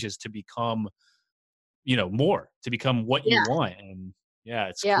changes to become, more, to become what you Yeah. want. And yeah,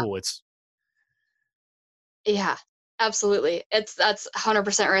 it's Yeah. cool. It's Yeah. Absolutely. That's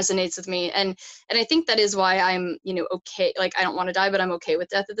 100% resonates with me. And I think that is why I'm, okay. Like, I don't want to die, but I'm okay with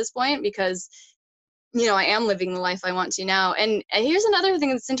death at this point because, I am living the life I want to now. And here's another thing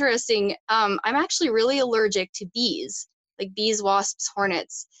that's interesting. I'm actually really allergic to bees, like bees, wasps,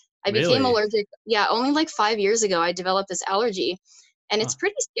 hornets. I became really, allergic, yeah, only like 5 years ago. I developed this allergy, and huh. it's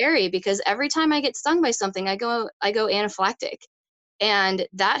pretty scary because every time I get stung by something, I go anaphylactic, and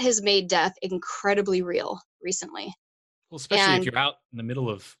that has made death incredibly real recently. Well, especially if And you're out in the middle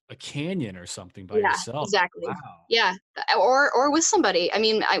of a canyon or something by yeah, yourself. exactly. Wow. Yeah, or with somebody. I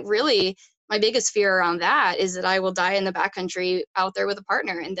mean, I really my biggest fear around that is that I will die in the backcountry out there with a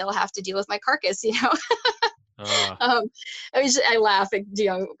partner, and they'll have to deal with my carcass. Uh, um, I laugh.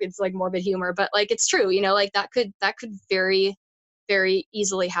 It's like morbid humor, but like it's true. Like that could very very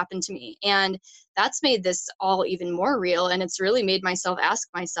easily happen to me, and that's made this all even more real. And it's really made myself ask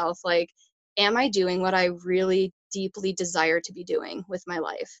myself, like, am I doing what I really deeply desire to be doing with my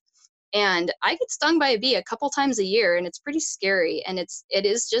life? And I get stung by a bee a couple times a year, and it's pretty scary. And it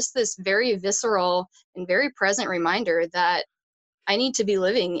is just this very visceral and very present reminder that I need to be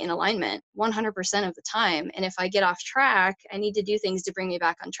living in alignment 100% of the time. And if I get off track, I need to do things to bring me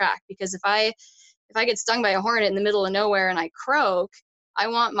back on track. Because if I get stung by a hornet in the middle of nowhere and I croak, I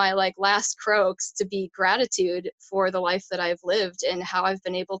want my like last croaks to be gratitude for the life that I've lived and how I've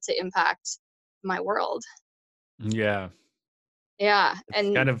been able to impact my world. yeah, Yeah. it's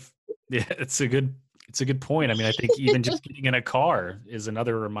And kind of yeah, it's a good point. I mean, I think even just getting in a car is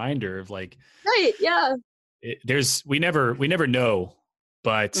another reminder of, like, right. Yeah. we never know,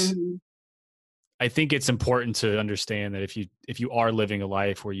 but Hmm. I think it's important to understand that if you are living a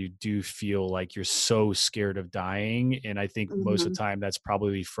life where you do feel like you're so scared of dying, and I think most of Hmm. the time that's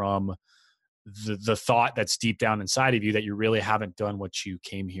probably from the thought that's deep down inside of you that you really haven't done what you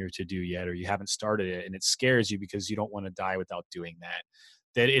came here to do yet, or you haven't started it, and it scares you because you don't want to die without doing that.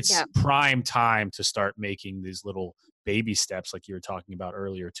 That it's Yeah. prime time to start making these little baby steps, like you were talking about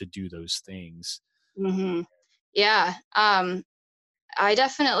earlier, to do those things. Hmm. Yeah. I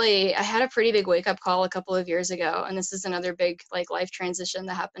had a pretty big wake up call a couple of years ago, and this is another big like life transition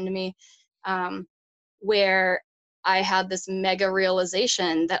that happened to me, um, where I had this mega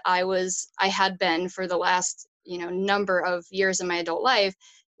realization that I had been for the last number of years in my adult life,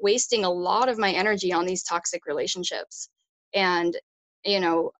 wasting a lot of my energy on these toxic relationships, and you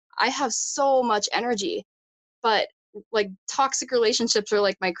know I have so much energy, but like toxic relationships are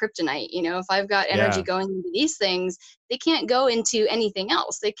like my kryptonite. If I've got energy Yeah. going into these things, they can't go into anything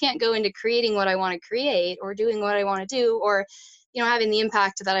else. They can't go into creating what I want to create or doing what I want to do or having the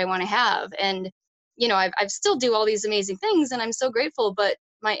impact that I want to have. And I've still do all these amazing things and I'm so grateful, but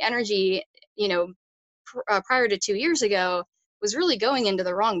my energy, you know, prior to 2 years ago was really going into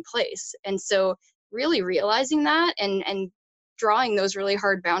the wrong place. And so really realizing that and drawing those really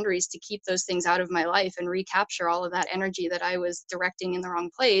hard boundaries to keep those things out of my life and recapture all of that energy that I was directing in the wrong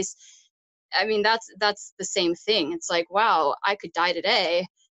place. I mean, that's the same thing. It's like, wow, I could die today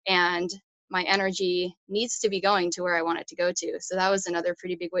and my energy needs to be going to where I want it to go to. So that was another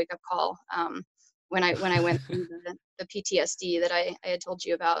pretty big wake up call. When I went through the PTSD that I had told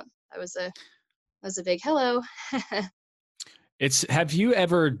you about, that was a big hello. Have you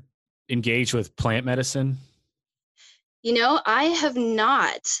ever engaged with plant medicine? I have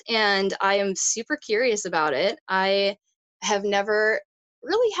not, and I am super curious about it. I have never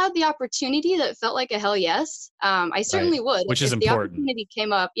really had the opportunity that felt like a hell yes. I Right. certainly would Which is if the important. opportunity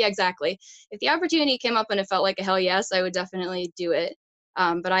came up. Yeah, exactly. If the opportunity came up and it felt like a hell yes, I would definitely do it.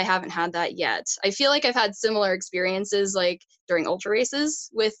 But I haven't had that yet. I feel like I've had similar experiences like during ultra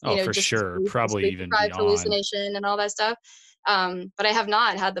races with, Oh, for just the sure. Probably sleep even deprived beyond. hallucination and all that stuff. But I have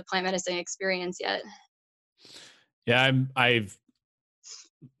not had the plant medicine experience yet. Yeah, I've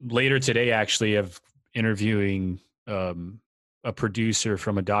later today actually of interviewing a producer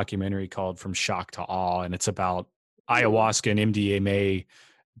from a documentary called From Shock to Awe, and it's about Ooh. ayahuasca and MDMA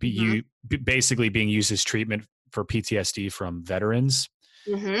Mm-hmm. basically being used as treatment for PTSD from veterans.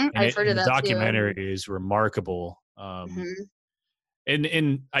 Mm-hmm. And I've heard of the that too. documentary is remarkable. Mhm.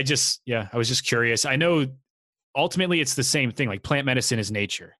 And I was just curious. I know ultimately it's the same thing. Like plant medicine is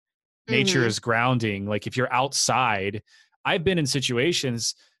nature. Nature Mhm. is grounding. Like if you're outside, I've been in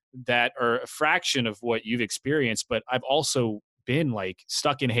situations that are a fraction of what you've experienced, but I've also been like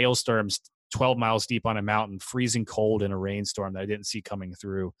stuck in hailstorms 12 miles deep on a mountain, freezing cold in a rainstorm that I didn't see coming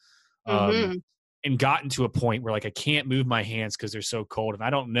through. Um, Mhm. and gotten to a point where like I can't move my hands because they're so cold and I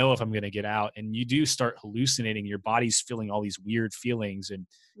don't know if I'm going to get out. And you do start hallucinating. Your body's feeling all these weird feelings and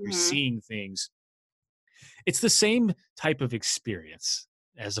you're Mhm. seeing things. It's the same type of experience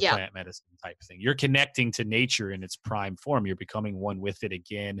as a Yeah. plant medicine type thing. You're connecting to nature in its prime form. You're becoming one with it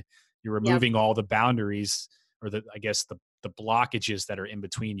again. You're Yep. removing all the boundaries or the blockages that are in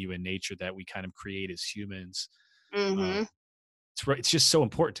between you and nature that we kind of create as humans. Um, Mhm. it's just so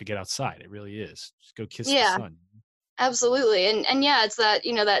important to get outside. It really is. Just go kiss the Yeah. sun. Absolutely. And yeah, it's that,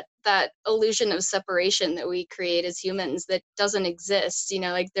 that illusion of separation that we create as humans that doesn't exist.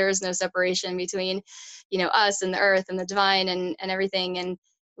 Like there is no separation between, us and the earth and the divine and everything. And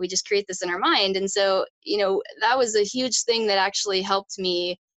we just create this in our mind. And so, that was a huge thing that actually helped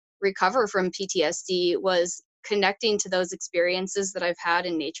me recover from PTSD was connecting to those experiences that I've had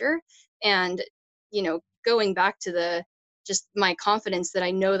in nature and, going back to the just my confidence that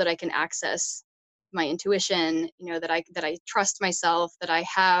I know that I can access my intuition, that I trust myself, that I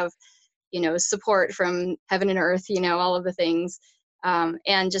have, support from heaven and earth, all of the things.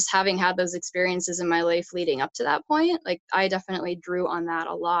 And just having had those experiences in my life leading up to that point, like I definitely drew on that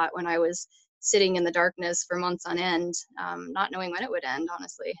a lot when I was sitting in the darkness for months on end, not knowing when it would end,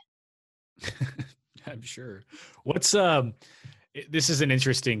 honestly. I'm sure. What's this is an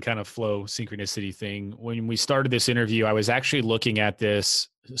interesting kind of flow synchronicity thing. When we started this interview, I was actually looking at this.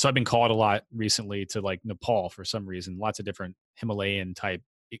 So I've been called a lot recently to like Nepal for some reason. Lots of different Himalayan type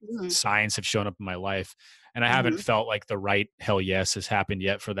Mm-hmm. signs have shown up in my life, and I haven't Mm-hmm. felt like the right hell yes has happened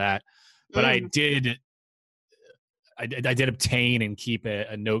yet for that. But Mm. I did obtain and keep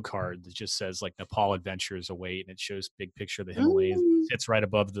a note card that just says like Nepal adventures await, and it shows big picture of the Himalayas. It Mm. sits right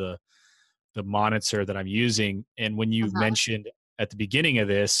above the monitor that I'm using. And when you Uh-huh. mentioned at the beginning of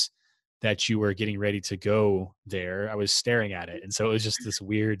this that you were getting ready to go there, I was staring at it. And so it was just this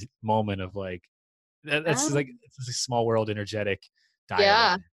weird moment of like, that's Ah, like, it's a small world energetic yeah.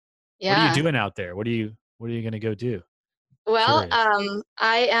 dialogue. What are you Yeah. doing out there? What are you going to go do? Well, Curious.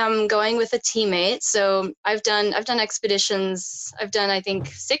 I am going with a teammate. So I've done expeditions. I've done I think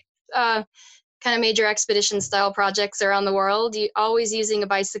six kind of major expedition style projects around the world. Always using a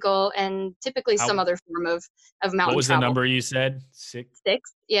bicycle and typically some How, other form of what mountain was the travel. number you said? Six?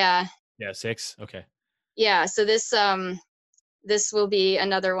 Six, yeah, Yeah, six. Okay. yeah. So this will be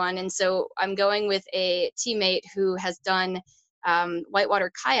another one, and so I'm going with a teammate who has done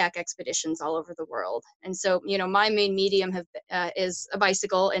whitewater kayak expeditions all over the world. And so my main medium is a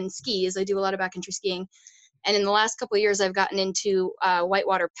bicycle and skis. I do a lot of backcountry skiing. And in the last couple of years, I've gotten into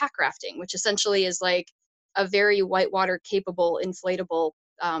whitewater pack rafting, which essentially is like a very whitewater capable inflatable,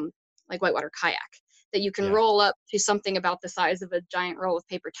 like whitewater kayak that you can Yeah. roll up to something about the size of a giant roll of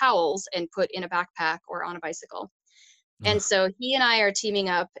paper towels and put in a backpack or on a bicycle. And so he and I are teaming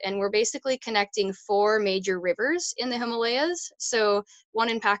up, and we're basically connecting 4 major rivers in the Himalayas. So one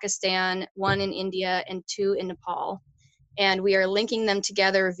in Pakistan, one in India, and 2 in Nepal. And we are linking them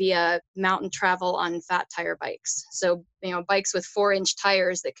together via mountain travel on fat tire bikes. So, bikes with 4-inch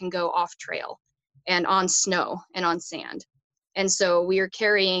tires that can go off trail and on snow and on sand. And so we are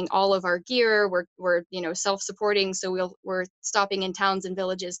carrying all of our gear. We're self-supporting. So we're stopping in towns and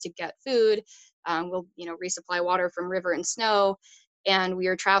villages to get food. We'll resupply water from river and snow, and we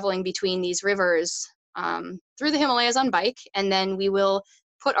are traveling between these rivers through the Himalayas on bike, and then we will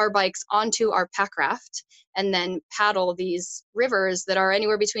put our bikes onto our pack raft and then paddle these rivers that are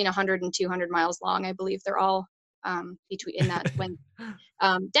anywhere between 100 and 200 miles long. I believe they're all between in that when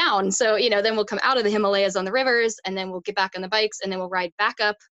down. So then we'll come out of the Himalayas on the rivers, and then we'll get back on the bikes, and then we'll ride back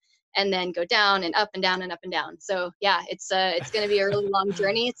up, and then go down and up and down and up and down. So yeah, it's going to be a really long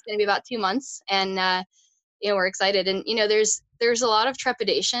journey. It's going to be about 2 months, and we're excited. And there's a lot of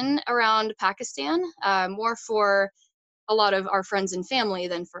trepidation around Pakistan, more for a lot of our friends and family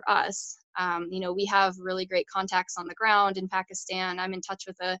than for us. We have really great contacts on the ground in Pakistan. I'm in touch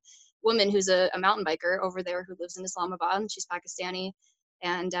with a woman who's a mountain biker over there who lives in Islamabad, and she's Pakistani,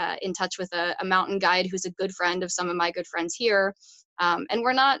 and in touch with a mountain guide who's a good friend of some of my good friends here. And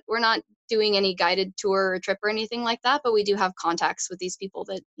we're not doing any guided tour or trip or anything like that, but we do have contacts with these people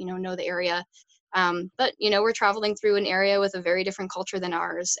that know the area. But we're traveling through an area with a very different culture than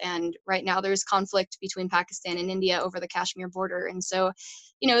ours, and right now there's conflict between Pakistan and India over the Kashmir border, and so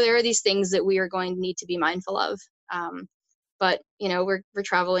there are these things that we are going to need to be mindful of. But we're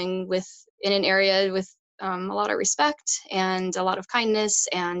traveling in an area with a lot of respect and a lot of kindness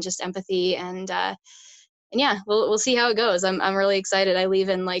and just empathy, and yeah, we'll see how it goes. I'm really excited. I leave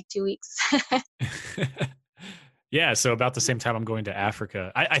in like 2 weeks. Yeah, so about the same time I'm going to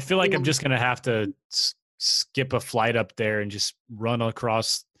Africa. I feel like I'm just gonna have to skip a flight up there and just run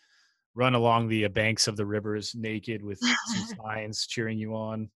along the banks of the rivers naked with some signs cheering you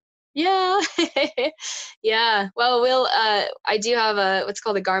on. Yeah. Yeah. Well, I do have what's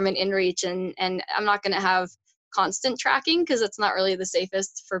called a Garmin InReach, and I'm not going to have constant tracking because it's not really the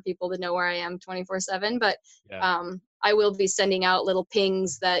safest for people to know where I am 24/7. But Yeah. I will be sending out little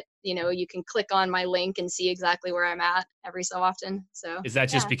pings that, you can click on my link and see exactly where I'm at every so often. So Is that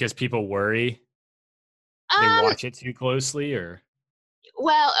just yeah. because people worry they watch it too closely, or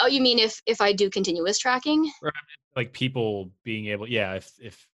Well, oh, you mean if I do continuous tracking? like people being able, yeah,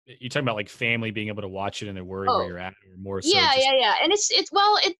 if you're talking about like family being able to watch it and they're worried where Oh, you're at, or more so yeah, just yeah, yeah. And it's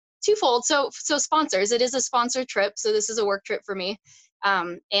twofold. So sponsors, it is a sponsored trip. So this is a work trip for me.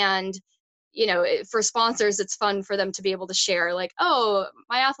 And for sponsors, it's fun for them to be able to share, like, oh,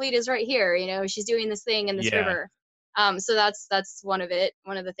 my athlete is right here. She's doing this thing in this yeah. river. So that's one of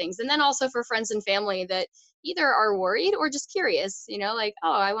the things. And then also for friends and family that either are worried or just curious, like,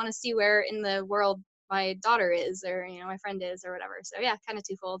 oh, I want to see where in the world my daughter is, or, my friend is, or whatever. So yeah, kind of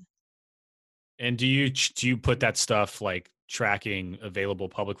twofold. And do you put that stuff like tracking available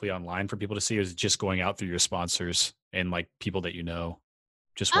publicly online for people to see, or is it just going out through your sponsors and like people that you know?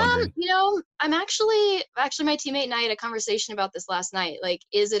 Just wondering. I'm actually my teammate and I had a conversation about this last night. Like,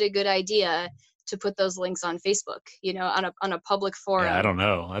 is it a good idea to put those links on Facebook, on a public Yeah, I forum? don't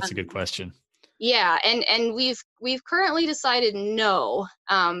know. That's a good Um, question. yeah, and we've currently decided no.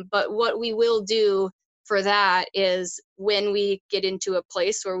 But what we will do for that is when we get into a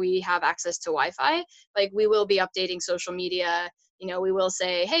place where we have access to Wi-Fi, like we will be updating social media. We will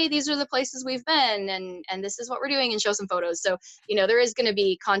say, hey, these are the places we've been, and this is what we're doing, and show some photos. So there is going to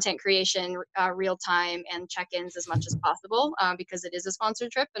be content creation, real time, and check-ins as much as possible, because it is a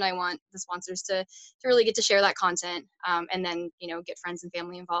sponsored trip, and I want the sponsors to really get to share that content, and then get friends and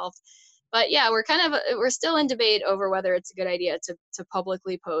family involved. But yeah, we're still in debate over whether it's a good idea to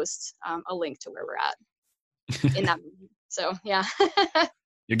publicly post a link to where we're at in that moment. So yeah.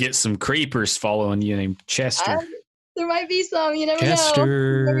 You get some creepers following you named Chester. There might be some, you never know.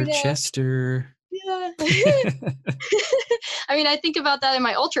 You never know. Chester. Yeah. I mean, I think about that in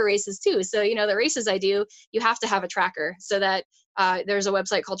my ultra races too. So, the races I do, you have to have a tracker, so that there's a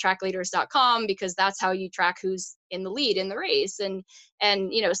website called trackleaders.com, because that's how you track who's in the lead in the race. And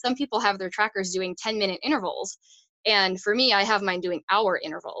some people have their trackers doing 10-minute intervals. And for me, I have mine doing hour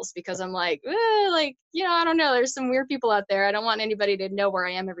intervals, because I'm like, I don't know. There's some weird people out there. I don't want anybody to know where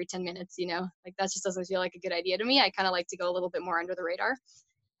I am every 10 minutes, like that just doesn't feel like a good idea to me. I kind of like to go a little bit more under the radar.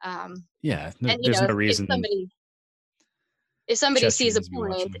 Yeah, And there's no reason. If somebody Chester sees a needs to be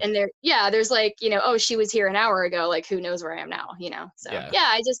point watching. and there's like, oh, she was here an hour ago, like who knows where I am now, So Yeah.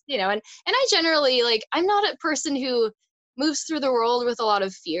 I just, and I generally, like, I'm not a person who moves through the world with a lot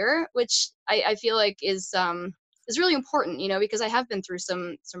of fear, which I feel like is is really important, because I have been through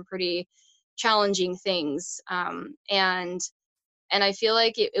some pretty challenging things. And I feel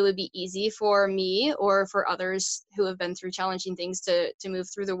like it would be easy for me or for others who have been through challenging things to move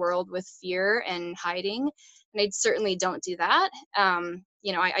through the world with fear and hiding. And I certainly don't do that.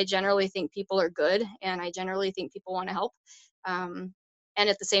 I generally think people are good, and I generally think people want to help. And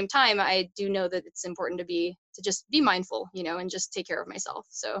at the same time, I do know that it's important to just be mindful, and just take care of myself.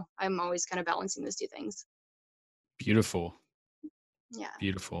 So I'm always kind of balancing those two things. Beautiful. Yeah.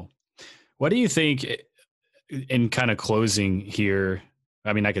 Beautiful. What do you think, in kind of closing here?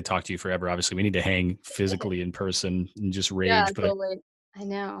 I mean, I could talk to you forever. Obviously, we need to hang physically in person and just rage. Yeah, But totally. I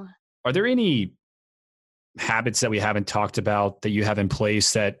know. are there any habits that we haven't talked about that you have in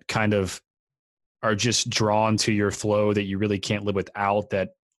place that kind of are just drawn to your flow that you really can't live without, that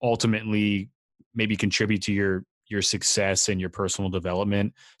ultimately maybe contribute to your success and your personal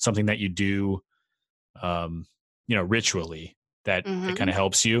development? Something that you do, ritually that kind of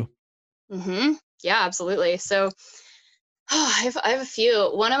helps you? Yeah, absolutely. So I have a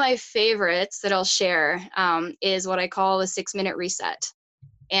few. One of my favorites that I'll share is what I call a 6-minute reset.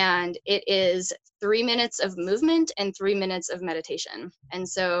 And it is 3 minutes of movement and 3 minutes of meditation. And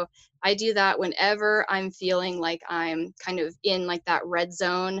so I do that whenever I'm feeling like I'm kind of in like that red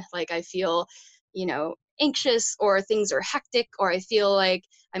zone, like I feel, anxious, or things are hectic, or I feel like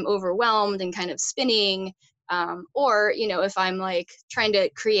I'm overwhelmed and kind of spinning. Or, if I'm like trying to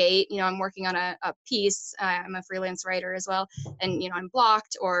create, I'm working on a piece, I'm a freelance writer as well, and, I'm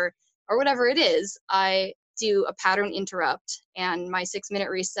blocked or whatever it is, I do a pattern interrupt, and my 6-minute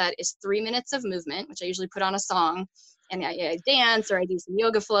reset is 3 minutes of movement, which I usually put on a song, and I dance or I do some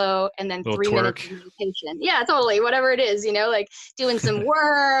yoga flow, and then 3 minutes of meditation. Yeah, totally. Whatever it is, like doing some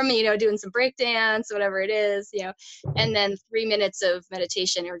worm, doing some break dance, whatever it is, and then 3 minutes of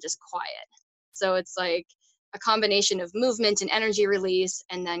meditation or just quiet. So it's like a combination of movement and energy release,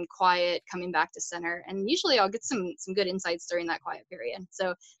 and then quiet, coming back to center. And usually I'll get some good insights during that quiet period.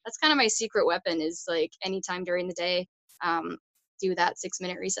 So that's kind of my secret weapon, is like anytime during the day, do that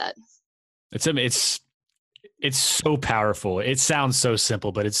 6-minute reset. It's so powerful. It sounds so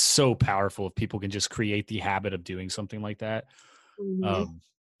simple, but it's so powerful if people can just create the habit of doing something like that.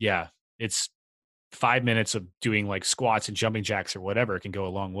 Yeah, it's 5 minutes of doing like squats and jumping jacks or whatever. It can go a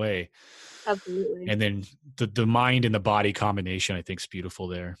long way. Absolutely. And then the mind and the body combination, I think, is beautiful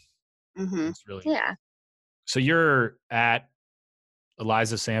there. It's really, yeah. So you're at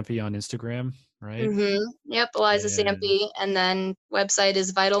Eliza Sampe on Instagram, right? Yep, Eliza Sampe, and then website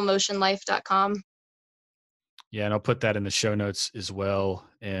is vitalmotionlife.com. Yeah, and I'll put that in the show notes as well.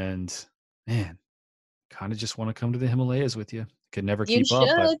 And man, kind of just want to come to the Himalayas with you. Could never keep up,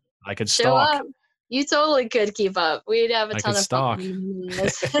 but I could stalk. Up. You totally could keep up. We'd have a ton of stalk. fun.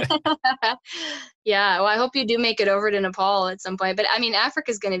 Yeah, well, I hope you do make it over to Nepal at some point. But I mean, Africa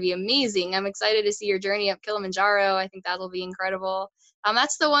is going to be amazing. I'm excited to see your journey up Kilimanjaro. I think that'll be incredible.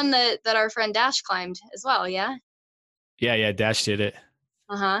 That's the one that our friend Dash climbed as well. Yeah. Yeah. Dash did it.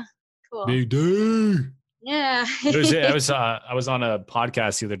 Cool. Big day. Yeah. I was on a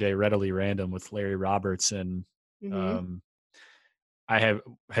podcast the other day, Readily Random, with Larry Roberts, and I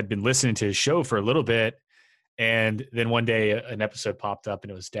had been listening to his show for a little bit, and then one day an episode popped up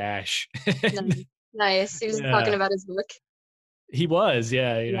and it was Dash. Nice. He was talking about his book. He was,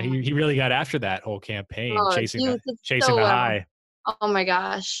 yeah. He really got after that whole campaign, chasing the high. Oh my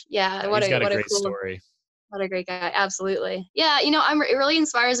gosh. Yeah. He's got a great story. What a great guy. Absolutely. Yeah. It really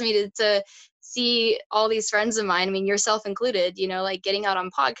inspires me to see all these friends of mine, I mean, yourself included, like getting out on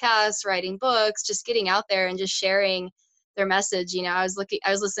podcasts, writing books, just getting out there and just sharing their message. I was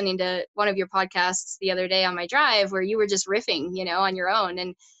listening to one of your podcasts the other day on my drive where you were just riffing, on your own.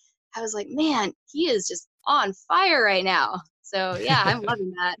 And I was like, man, he is just on fire right now. So yeah, I'm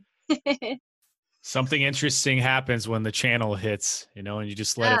loving that. Something interesting happens when the channel hits, and you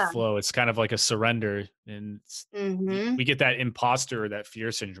just let it flow. It's kind of like a surrender, and we get that imposter or that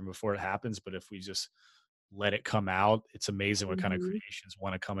fear syndrome before it happens. But if we just let it come out, it's amazing what kind of creations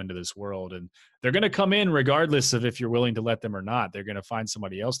want to come into this world. And they're going to come in regardless of if you're willing to let them or not. They're going to find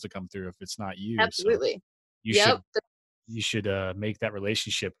somebody else to come through if it's not you. Absolutely. So you should make that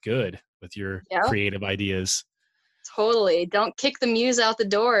relationship good with your creative ideas. Totally. Don't kick the muse out the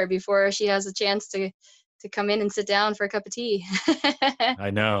door before she has a chance to come in and sit down for a cup of tea. I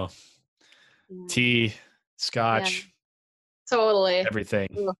know. Tea, scotch. Yeah. Totally. Everything.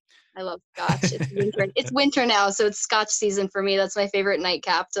 Ooh, I love scotch. It's winter. It's winter now, so it's scotch season for me. That's my favorite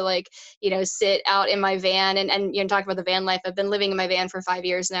nightcap to sit out in my van and talk about the van life. I've been living in my van for 5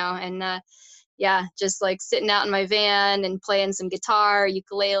 years now, and yeah, just like sitting out in my van and playing some guitar,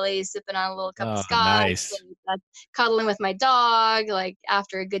 ukulele, sipping on a little cup of Oh, scotch, nice. and cuddling with my dog, like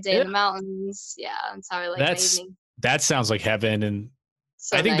after a good day in Yeah, the mountains. Yeah, that's how I like my that's evening. that sounds like heaven. And I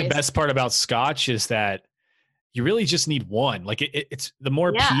So think the nice. best part about scotch is that you really just need one. Like it's the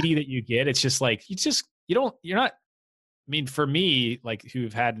more Yeah. peaty that you get, it's just like you're not. I mean, for me, like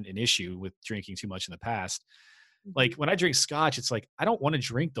who've had an issue with drinking too much in the past, like Mhm. when I drink scotch, it's like I don't want to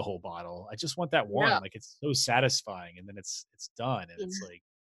drink the whole bottle. I just want that Yeah. one. Like it's so satisfying, and then it's done, and Yeah. it's like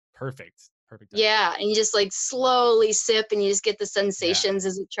perfect idea. Yeah, and you just like slowly sip and you just get the Yeah, sensations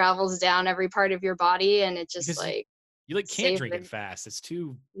as it travels down every part of your body and it just because like you like can't drink it savory. fast. It's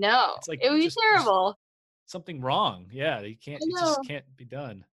too. No, It's like it would be just there's terrible. something wrong. Yeah, you I can't. It just know. can't be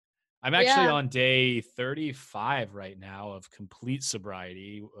done. I'm actually Yeah. on day 35 right now of complete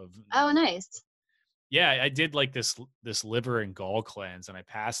sobriety. Oh, nice. Yeah, I did like this liver and gall cleanse, and I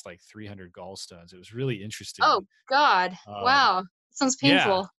passed like 300 gallstones. It was really Oh interesting. God. Um, Wow. Sounds yeah,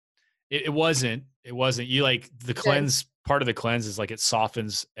 painful. it wasn't. It wasn't. You like the Good. cleanse part of the cleanse is like it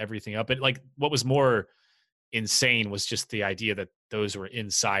softens everything up. But like what was more insane was just the idea that those were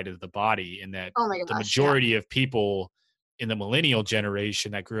inside of the body, and that Oh my the gosh. Yeah. majority of people in the millennial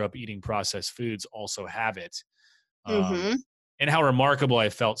generation that grew up eating processed foods also have it. Um, Mm-hmm. and how remarkable I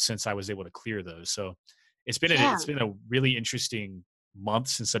felt since I was able to clear those. So Yeah. it's been a really interesting month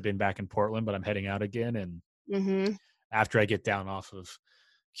since I've been back in Portland, but I'm heading out again. And Mm-hmm. after I get down off of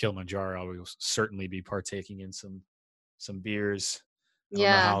Kilimanjaro, I will certainly be partaking in some beers. I don't know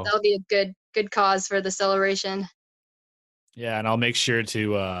Yeah. how. That'll be a good cause for the celebration. Yeah, and I'll make sure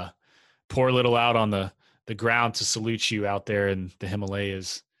to pour a little out on the ground to salute you out there in the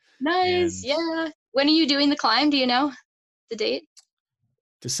Himalayas. Nice. And Yeah. When are you doing the climb? Do you know the date?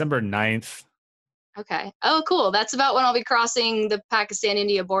 December 9th. Okay. Oh, cool. That's about when I'll be crossing the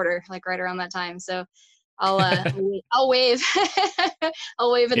Pakistan-India border, like right around that time. So I'll wave.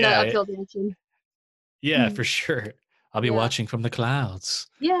 I'll wave in the Yeah, uphill direction. yeah, for sure. I'll be Yeah. watching from the clouds.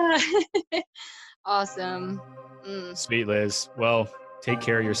 Yeah. Awesome. Mm. Sweet, Liz. Well, take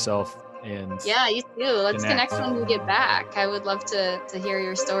care of yourself and Yeah, you too. Let's connect. connect when you get back. I would love to hear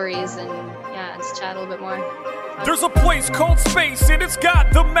your stories and yeah, just chat a little bit more. There's a place called space and it's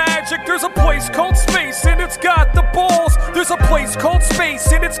got the magic. There's a place called space and it's got the balls. There's a place called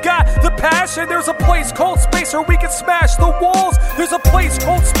space and it's got the passion. There's a place called space where we can smash the walls. There's a place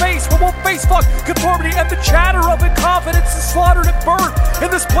called space where we'll face fuck conformity and the chatter of incompetence is slaughtered at birth.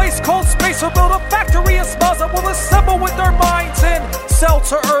 In this place called space, we'll build a factory of smiles that will assemble with their minds and sell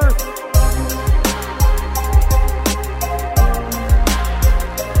to earth.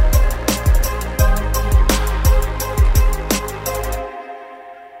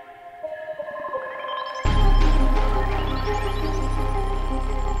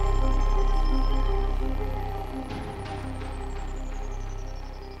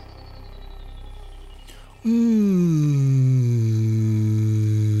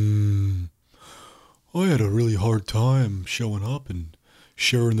 I had a really hard time showing up and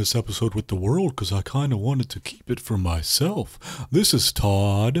sharing this episode with the world because I kind of wanted to keep it for myself. This is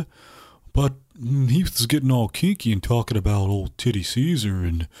Todd, but Heath's getting all kinky and talking about old Titty Caesar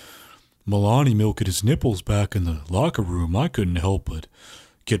and Milani milking his nipples back in the locker room. I couldn't help but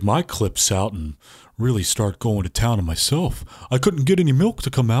get my clips out and really start going to town on myself. I couldn't get any milk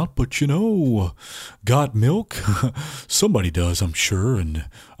to come out, but got milk? Somebody does, I'm sure, and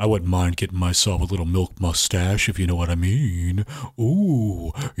I wouldn't mind getting myself a little milk mustache, if you know what I mean.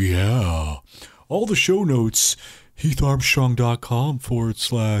 Ooh, yeah. All the show notes,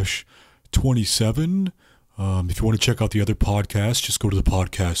 heatharmstrong.com/27. If you want to check out the other podcasts, just go to the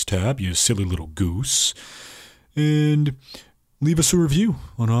podcast tab, you silly little goose. And leave us a review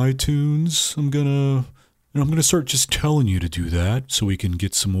on iTunes. I'm gonna start just telling you to do that so we can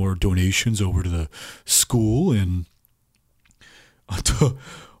get some more donations over to the school, and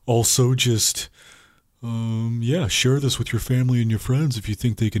also just share this with your family and your friends if you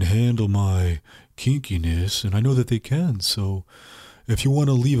think they can handle my kinkiness, and I know that they can. So if you want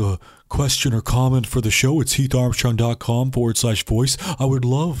to leave a question or comment for the show, it's heatharmstrong.com/voice. I would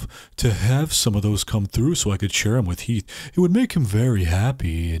love to have some of those come through so I could share them with Heath. It would make him very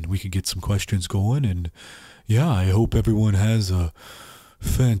happy and we could get some questions going. And yeah, I hope everyone has a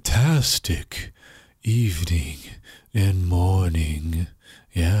fantastic evening and morning.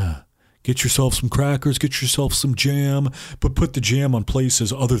 Yeah. Get yourself some crackers, get yourself some jam, but put the jam on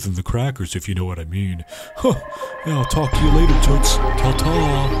places other than the crackers, if you know what I mean. Yeah, I'll talk to you later, Toots.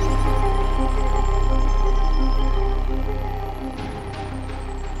 Ta-ta.